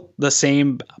still the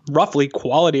same roughly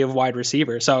quality of wide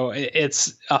receiver. So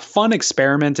it's a fun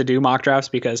experiment to do mock drafts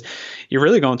because you're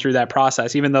really going through that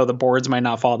process, even though the boards might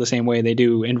not fall the same way they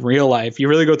do in real life. You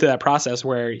really go through that process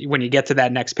where when you get to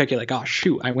that next pick, you're like, oh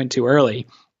shoot, I went too early.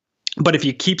 But if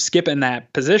you keep skipping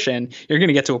that position, you're going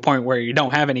to get to a point where you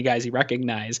don't have any guys you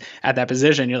recognize at that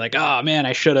position. You're like, oh man,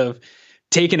 I should have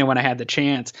taken it when I had the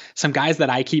chance. Some guys that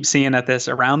I keep seeing at this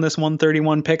around this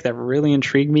 131 pick that really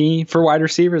intrigue me for wide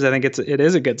receivers. I think it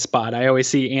is a good spot. I always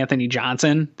see Anthony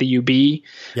Johnson, the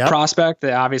UB prospect.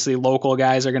 Obviously local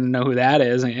guys are going to know who that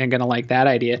is and going to like that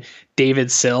idea.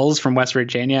 David Sills from West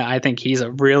Virginia. I think he's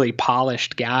a really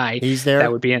polished guy. He's there.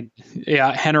 That would be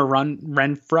Henner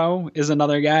Renfro is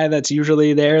another guy that's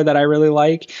usually there that I really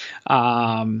like.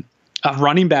 A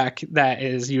running back that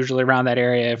is usually around that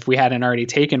area, if we hadn't already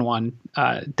taken one,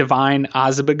 Divine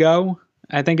Ozabago,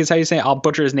 I think is how you say it. I'll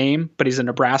butcher his name, but he's a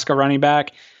Nebraska running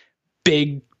back.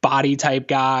 Big body type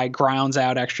guy, grounds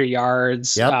out extra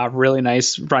yards, really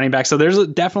nice running back. So there's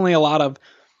definitely a lot of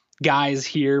guys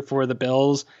here for the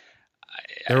Bills.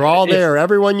 They're all there.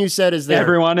 Everyone you said is there.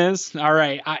 Everyone is? All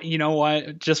right. You know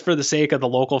what? Just for the sake of the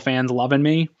local fans loving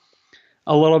me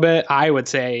a little bit, I would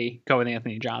say go with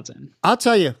Anthony Johnson. I'll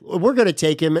tell you, we're going to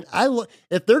take him. And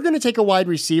if they're going to take a wide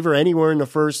receiver anywhere in the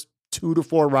first 2 to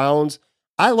 4 rounds,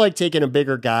 I like taking a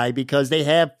bigger guy because they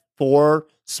have 4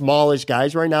 smallish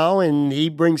guys right now, and he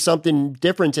brings something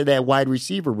different to that wide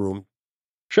receiver room.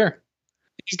 Sure.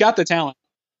 He's got the talent.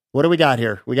 What do we got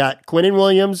here? We got Quinnen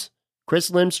Williams, Chris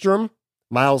Lindstrom,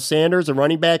 Miles Sanders, a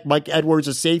running back, Mike Edwards,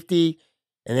 a safety,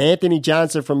 and Anthony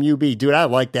Johnson from UB. Dude, I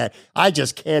like that. I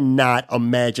just cannot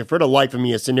imagine for the life of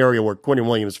me a scenario where Quinnen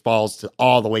Williams falls to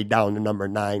all the way down to number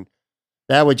 9.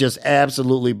 That would just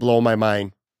absolutely blow my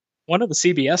mind. One of the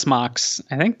CBS mocks,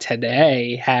 I think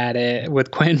today, had it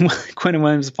with Quinnen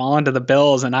Williams falling to the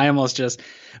Bills, and I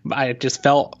just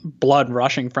felt blood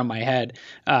rushing from my head.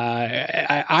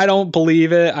 I don't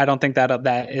believe it. I don't think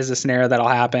that is a scenario that'll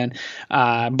happen.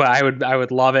 But I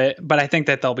would love it. But I think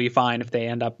that they'll be fine if they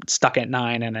end up stuck at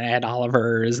 9 and Ed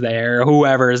Oliver is there,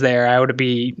 whoever is there. I would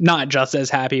be not just as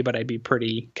happy, but I'd be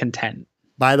pretty content.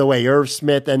 By the way, Irv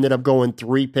Smith ended up going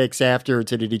 3 picks after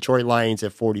to the Detroit Lions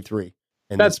at 43.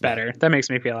 That's better. That makes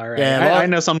me feel all right. Yeah, I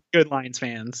know some good Lions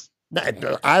fans.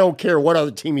 I don't care what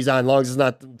other team he's on, as long as it's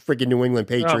not the freaking New England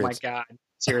Patriots. Oh my God.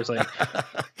 Seriously.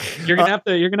 You're gonna have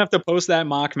to post that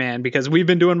mock, man, because we've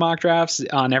been doing mock drafts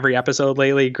on every episode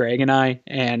lately, Greg and I,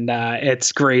 and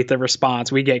it's great, the response.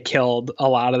 We get killed a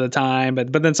lot of the time,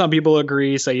 but then some people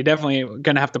agree, so you're definitely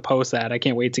gonna have to post that. I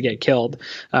can't wait to get killed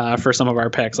for some of our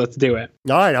picks. Let's do it.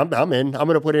 All right, I'm in. I'm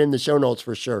gonna put it in the show notes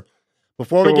for sure.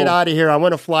 Before we get out of here, I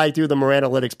want to fly through the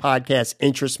Moranalytics podcast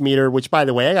interest meter, which, by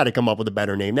the way, I got to come up with a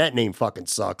better name. That name fucking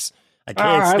sucks. I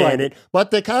can't stand it. But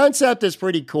the concept is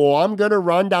pretty cool. I'm going to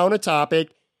run down a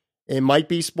topic. It might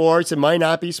be sports. It might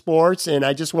not be sports. And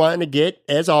I just want to get,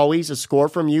 as always, a score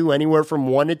from you, anywhere from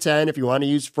 1 to 10. If you want to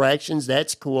use fractions,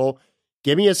 that's cool.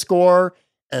 Give me a score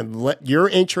and let your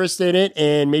interest in it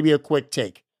and maybe a quick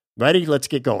take. Ready? Let's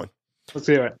get going. Let's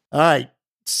do it. All right.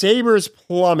 Sabres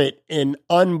plummet in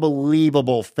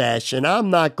unbelievable fashion.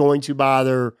 I'm not going to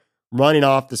bother running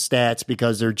off the stats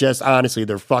because they're just, honestly,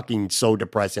 they're fucking so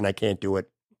depressing. I can't do it.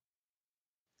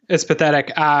 It's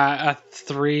pathetic. A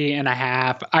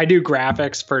 3.5. I do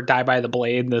graphics for Die by the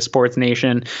Blade, the Sports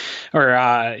Nation, or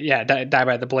Die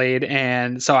by the Blade.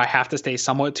 And so I have to stay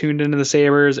somewhat tuned into the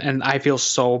Sabres. And I feel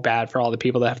so bad for all the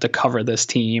people that have to cover this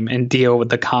team and deal with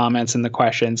the comments and the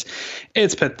questions.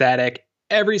 It's pathetic.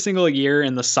 Every single year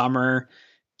in the summer,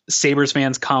 Sabres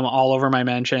fans come all over my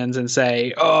mentions and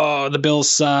say, oh, the Bills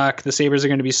suck. The Sabres are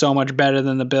going to be so much better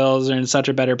than the Bills. They're in such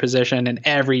a better position. And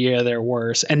every year they're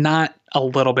worse. And not a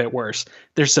little bit worse.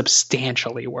 They're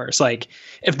substantially worse. Like,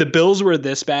 if the Bills were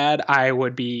this bad, I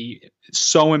would be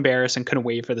so embarrassed and couldn't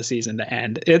wait for the season to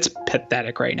end. It's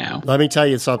pathetic right now. Let me tell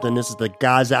you something. This is the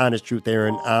God's honest truth,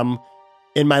 Aaron. I'm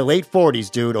in my late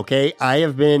 40s, dude, okay? I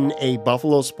have been a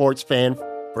Buffalo sports fan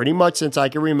pretty much since I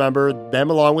can remember. Them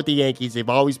along with the Yankees, they've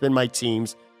always been my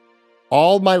teams.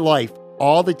 All my life,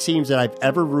 all the teams that I've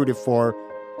ever rooted for,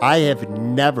 I have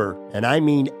never, and I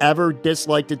mean ever,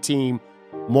 disliked a team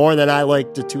more than I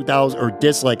like the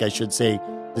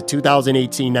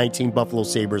 2018-19 Buffalo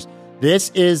Sabres. This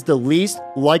is the least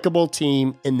likable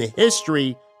team in the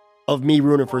history of me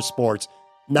rooting for sports.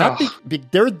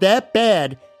 They're that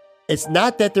bad. It's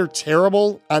not that they're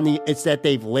terrible it's that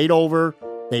they've laid over.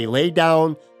 They lay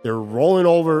down, they're rolling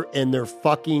over, and they're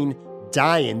fucking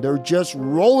dying. They're just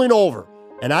rolling over.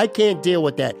 And I can't deal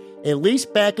with that. At least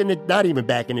not even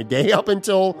back in the day, up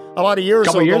until about a year or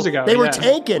so ago, they were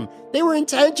tanking. They were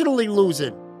intentionally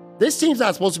losing. This team's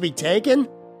not supposed to be tanking.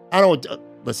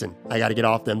 Listen, I got to get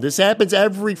off them. This happens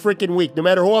every freaking week, no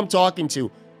matter who I'm talking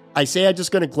to. I say I'm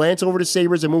just going to glance over the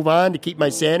Sabres and move on to keep my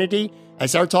sanity. I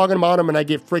start talking about them and I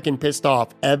get freaking pissed off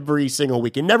every single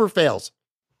week. It never fails.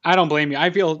 I don't blame you.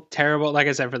 I feel terrible, like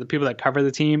I said, for the people that cover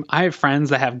the team. I have friends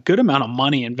that have good amount of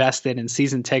money invested in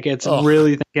season tickets,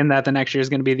 really thinking that the next year is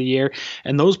going to be the year.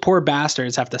 And those poor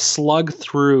bastards have to slug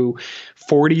through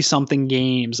 40-something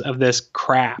games of this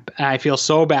crap. And I feel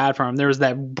so bad for them. There was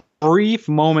that brief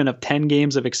moment of 10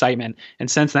 games of excitement,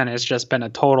 and since then it's just been a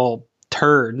total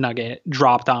turd nugget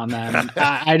dropped on them.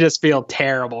 I just feel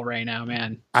terrible right now,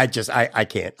 man. I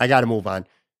can't. I got to move on.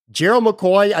 Gerald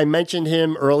McCoy, I mentioned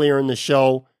him earlier in the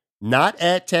show. Not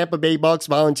at Tampa Bay Bucks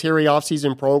voluntary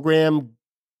offseason program.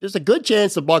 There's a good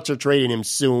chance the Bucks are trading him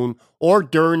soon or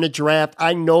during the draft.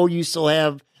 I know you still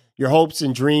have your hopes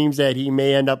and dreams that he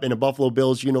may end up in a Buffalo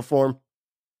Bills uniform.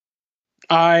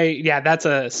 That's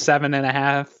a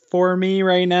 7.5 for me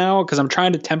right now, because I'm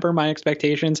trying to temper my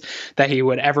expectations that he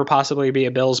would ever possibly be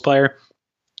a Bills player.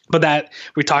 But that,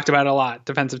 we talked about it a lot.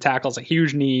 Defensive tackle is a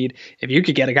huge need. If you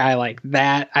could get a guy like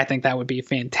that, I think that would be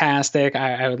fantastic.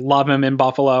 I would love him in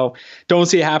Buffalo. Don't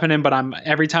see it happening, but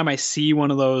every time I see one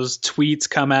of those tweets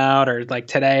come out, or like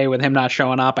today with him not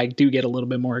showing up, I do get a little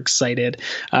bit more excited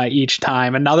each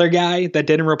time. Another guy that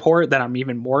didn't report that I'm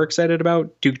even more excited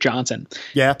about, Duke Johnson.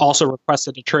 Yeah. Also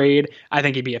requested a trade. I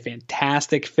think he'd be a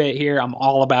fantastic fit here. I'm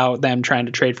all about them trying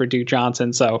to trade for Duke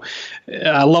Johnson. So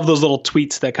I love those little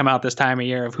tweets that come out this time of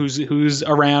year of who's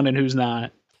around and who's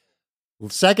not.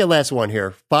 Second last one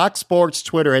here. Fox Sports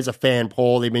Twitter has a fan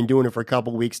poll. They've been doing it for a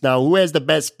couple weeks now. Who has the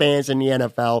best fans in the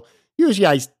NFL? Usually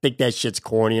I think that shit's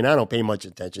corny and I don't pay much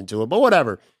attention to it, but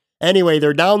whatever. Anyway,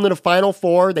 they're down to the final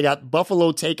four. They got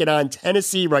Buffalo taking on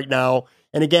Tennessee right now.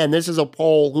 And again, this is a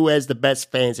poll. Who has the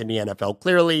best fans in the NFL?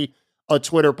 Clearly a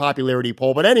Twitter popularity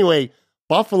poll. But anyway,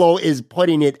 Buffalo is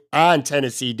putting it on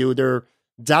Tennessee, dude. They're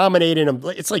dominating them.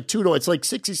 It's like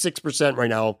 66% right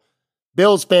now.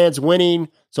 Bills fans winning.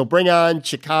 So bring on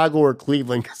Chicago or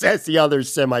Cleveland, because that's the other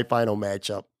semifinal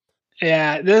matchup.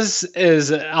 Yeah,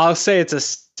 I'll say it's a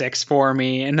 6 for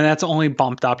me, and that's only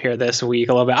bumped up here this week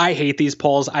a little bit. I hate these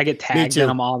polls. I get tagged in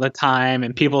them all the time,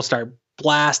 and people start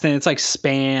blasting. It's like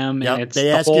spam. Yep. And it's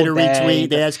they ask you to retweet.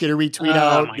 They ask you to retweet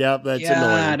out. Yep, that's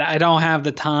annoying. I don't have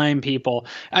the time, people.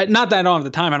 Not that I don't have the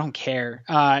time. I don't care.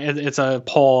 It's a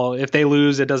poll. If they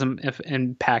lose, it doesn't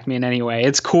impact me in any way.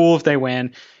 It's cool if they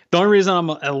win. The only reason I'm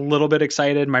a little bit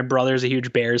excited, my brother's a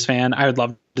huge Bears fan. I would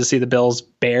love to see the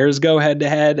Bills-Bears go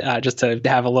head-to-head, just to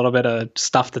have a little bit of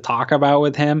stuff to talk about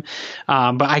with him.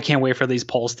 But I can't wait for these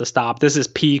polls to stop. This is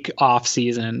peak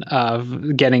off-season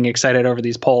of getting excited over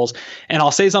these polls. And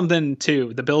I'll say something,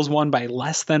 too. The Bills won by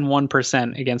less than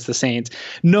 1% against the Saints.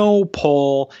 No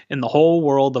poll in the whole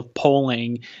world of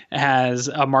polling has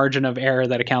a margin of error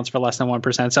that accounts for less than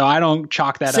 1%. So I don't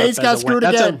chalk that Saints up got screwed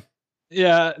again.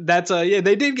 Yeah,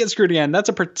 they did get screwed again. That's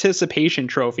a participation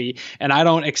trophy, and I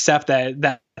don't accept that.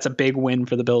 That's a big win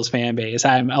for the Bills fan base.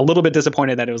 I'm a little bit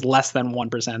disappointed that it was less than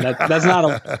 1%. That's not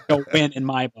a win in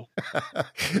my book.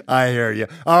 I hear you.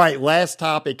 All right, last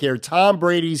topic here. Tom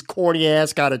Brady's corny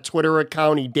ass got a Twitter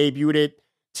account. He debuted it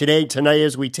tonight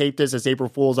as we tape this. It's April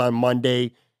Fool's on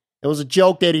Monday. It was a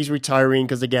joke that he's retiring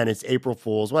because, again, it's April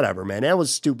Fool's. Whatever, man. That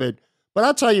was stupid. But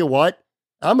I'll tell you what.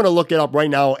 I'm going to look it up right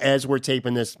now as we're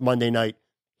taping this Monday night.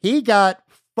 He got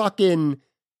fucking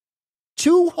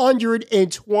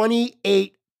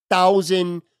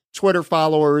 228,000 Twitter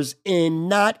followers in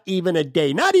not even a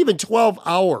day, not even 12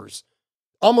 hours.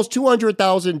 Almost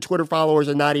 200,000 Twitter followers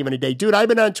in not even a day. Dude, I've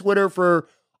been on Twitter for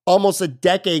almost a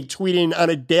decade tweeting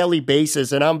on a daily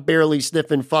basis, and I'm barely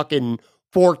sniffing fucking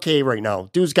 4K right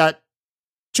now. Dude's got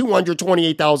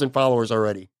 228,000 followers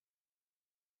already.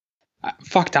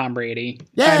 Fuck Tom Brady.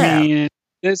 Yeah. I mean,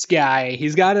 this guy,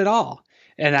 he's got it all.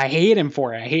 And I hate him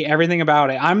for it. I hate everything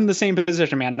about it. I'm in the same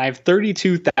position, man. I have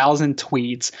 32,000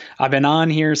 tweets. I've been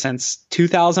on here since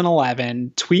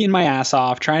 2011, tweeting my ass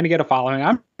off, trying to get a following.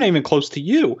 I'm not even close to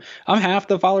you. I'm half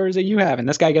the followers that you have. And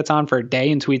this guy gets on for a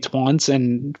day and tweets once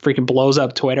and freaking blows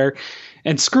up Twitter.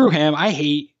 And screw him. I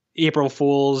hate April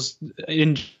Fools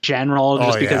in general,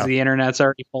 just because the internet's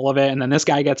already full of it. And then this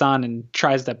guy gets on and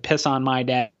tries to piss on my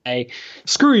day.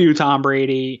 Screw you, Tom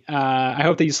Brady. I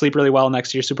hope that you sleep really well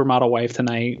next to your supermodel wife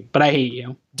tonight, but I hate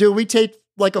you. Dude, we take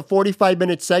like a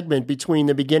 45-minute segment between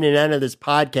the beginning and end of this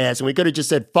podcast, and we could have just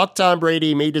said, fuck Tom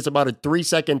Brady, made this about a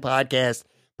 3-second podcast.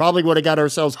 Probably would have got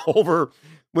ourselves over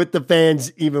with the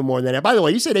fans even more than that. By the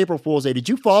way, you said April Fool's Day. Did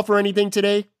you fall for anything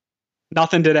today?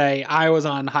 Nothing today. I was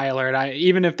on high alert.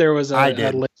 Even if there was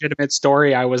a legitimate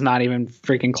story, I was not even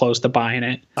freaking close to buying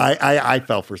it. I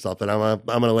fell for something. I'm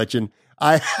gonna let you.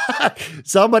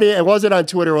 Somebody, it wasn't on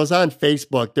Twitter, it was on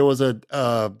Facebook. There was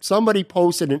somebody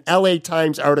posted an LA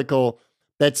Times article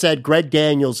that said Greg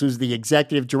Daniels, who's the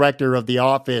executive director of The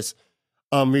Office,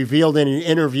 revealed in an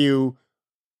interview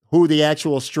who the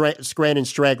actual Scranton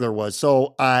Straggler was.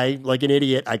 So I, like an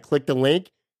idiot, I clicked the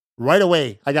link. Right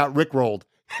away, I got rickrolled.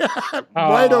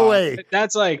 Right away. That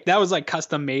was like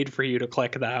custom made for you to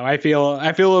click though. I feel a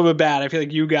little bit bad. I feel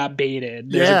like you got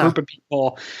baited. There's a group of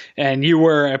people and you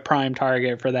were a prime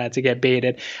target for that to get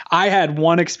baited. I had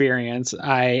one experience.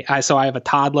 I have a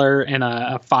toddler and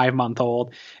a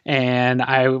 5-month-old, and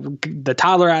the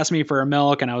toddler asked me for a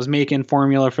milk, and I was making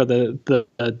formula for the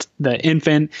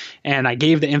infant, and I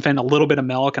gave the infant a little bit of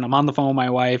milk, and I'm on the phone with my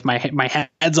wife. My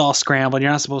head's all scrambled.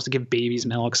 You're not supposed to give babies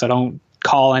milk, so don't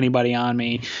call anybody on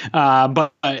me.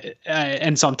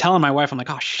 And so I'm telling my wife, I'm like,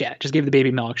 oh shit, just gave the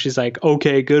baby milk. She's like,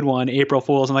 okay, good one. April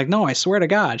Fool's. I'm like, no, I swear to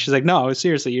God. She's like, no,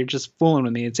 seriously, you're just fooling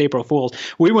with me. It's April Fool's.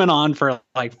 We went on for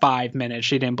like 5 minutes.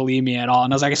 She didn't believe me at all.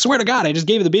 And I was like, I swear to God, I just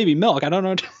gave the baby milk. I don't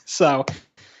know. So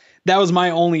that was my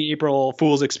only April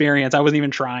Fool's experience. I wasn't even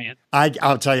trying.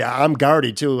 I'll tell you, I'm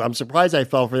guarded too. I'm surprised I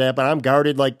fell for that, but I'm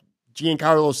guarded like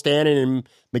Giancarlo Stanton and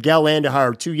Miguel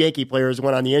Andujar, 2 Yankee players,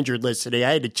 went on the injured list today.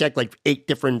 I had to check like 8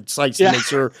 different sites to make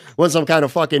sure it wasn't some kind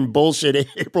of fucking bullshit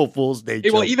April Fool's Day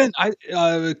joke. Well, even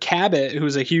Cabot,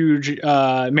 who's a huge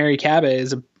Mary Cabot,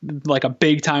 is like a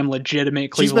big time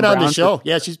legitimate Cleveland She's been on Browns the show.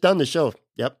 Yeah, she's done the show.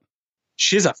 Yep.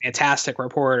 She's a fantastic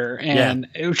reporter, and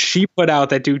she put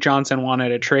out that Duke Johnson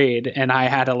wanted a trade, and I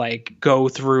had to like go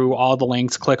through all the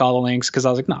links, click all the links, because I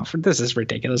was like, no, this is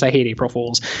ridiculous. I hate April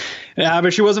Fools.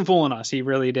 But she wasn't fooling us. He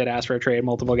really did ask for a trade.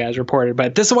 Multiple guys reported.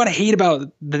 But this is what I hate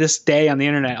about this day on the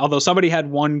internet. Although somebody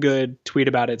had one good tweet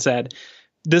about it, said,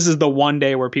 this is the one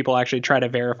day where people actually try to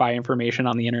verify information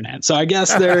on the internet. So I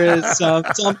guess there is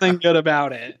something good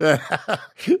about it.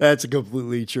 That's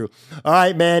completely true. All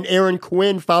right, man. Aaron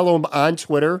Quinn, follow him on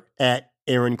Twitter at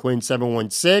Aaron Quinn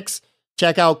 716.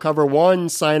 Check out Cover One.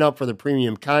 Sign up for the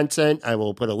premium content. I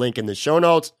will put a link in the show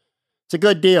notes. It's a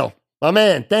good deal. My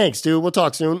man, thanks, dude. We'll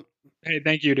talk soon. Hey,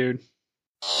 thank you, dude.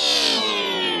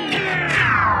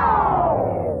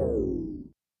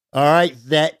 All right,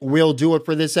 that will do it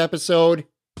for this episode.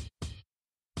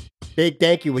 Big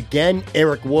thank you again,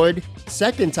 Eric Wood.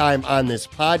 Second time on this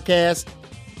podcast.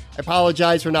 I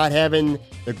apologize for not having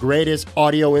the greatest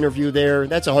audio interview there.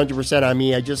 That's 100% on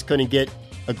me. I just couldn't get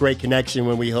a great connection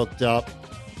when we hooked up.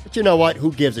 But you know what?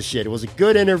 Who gives a shit? It was a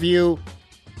good interview.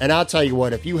 And I'll tell you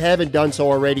what, if you haven't done so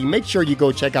already, make sure you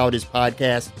go check out his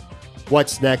podcast,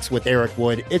 What's Next with Eric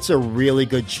Wood. It's a really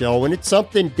good show, and it's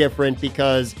something different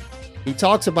because he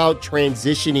talks about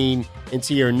transitioning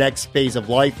into your next phase of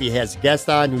life. He has guests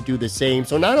on who do the same.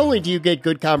 So not only do you get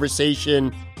good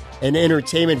conversation and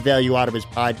entertainment value out of his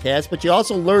podcast, but you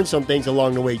also learn some things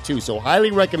along the way too. So highly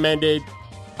recommended.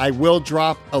 I will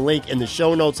drop a link in the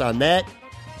show notes on that.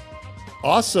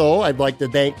 Also, I'd like to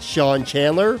thank Sean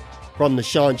Chandler from the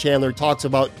Sean Chandler Talks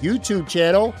About YouTube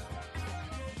channel.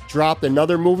 Dropped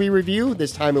another movie review.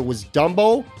 This time it was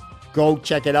Dumbo. Go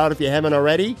check it out if you haven't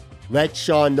already. Let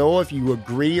Sean know if you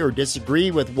agree or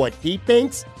disagree with what he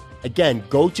thinks. Again,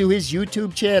 go to his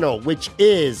YouTube channel, which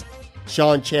is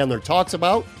Sean Chandler Talks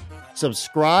About.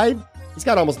 Subscribe. He's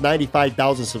got almost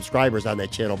 95,000 subscribers on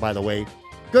that channel, by the way.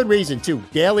 Good reason, too.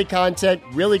 Daily content,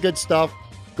 really good stuff.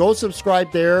 Go subscribe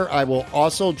there. I will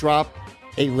also drop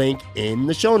a link in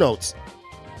the show notes.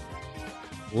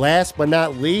 Last but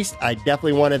not least, I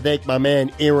definitely want to thank my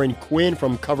man Aaron Quinn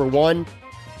from Cover One.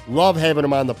 Love having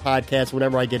him on the podcast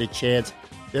whenever I get a chance.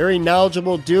 Very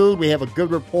knowledgeable dude. We have a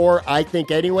good rapport, I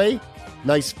think, anyway.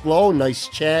 Nice flow, nice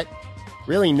chat.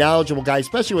 Really knowledgeable guy,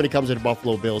 especially when it comes to the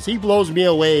Buffalo Bills. He blows me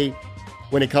away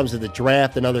when it comes to the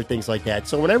draft and other things like that.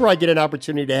 So whenever I get an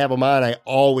opportunity to have him on, I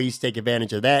always take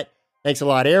advantage of that. Thanks a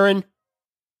lot, Aaron.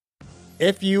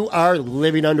 If you are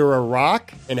living under a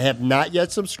rock and have not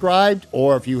yet subscribed,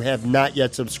 or if you have not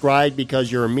yet subscribed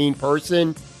because you're a mean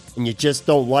person and you just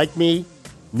don't like me,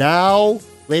 now,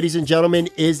 ladies and gentlemen,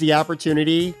 is the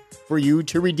opportunity for you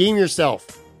to redeem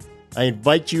yourself. I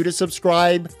invite you to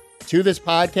subscribe to this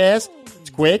podcast. It's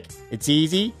quick, it's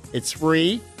easy, it's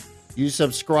free. You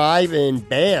subscribe and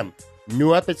bam,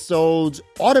 new episodes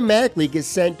automatically get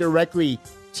sent directly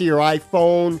to your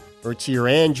iPhone or to your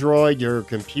Android, your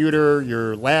computer,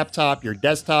 your laptop, your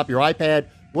desktop, your iPad,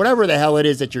 whatever the hell it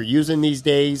is that you're using these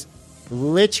days.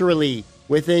 Literally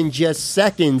within just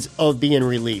seconds of being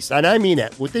released. And I mean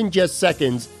it. Within just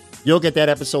seconds, You'll get that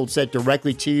episode sent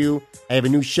directly to you. I have a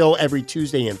new show every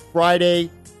Tuesday and Friday.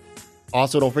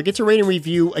 Also, don't forget to rate and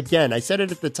review. Again, I said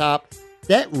it at the top.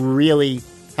 That really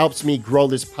helps me grow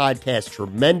this podcast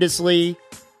tremendously.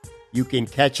 You can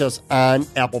catch us on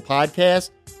Apple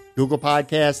Podcasts, Google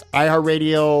Podcasts,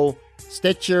 iHeartRadio,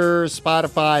 Stitcher,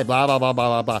 Spotify, blah, blah, blah, blah,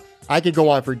 blah, blah. I could go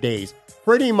on for days.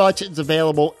 Pretty much it's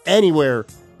available anywhere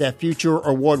that future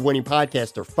award-winning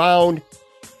podcasts are found.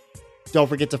 Don't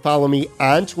forget to follow me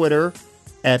on Twitter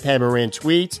at Pat Moran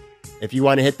Tweets. If you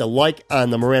want to hit the like on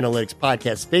the Moran Analytics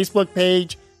Podcast Facebook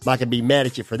page, I'm not going to be mad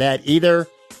at you for that either.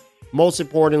 Most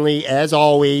importantly, as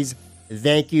always,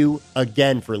 thank you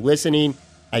again for listening.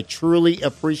 I truly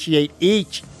appreciate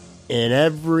each and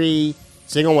every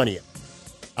single one of you.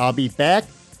 I'll be back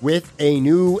with a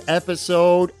new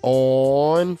episode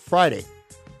on Friday.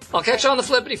 I'll catch you on the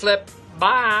flippity flip.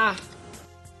 Bye.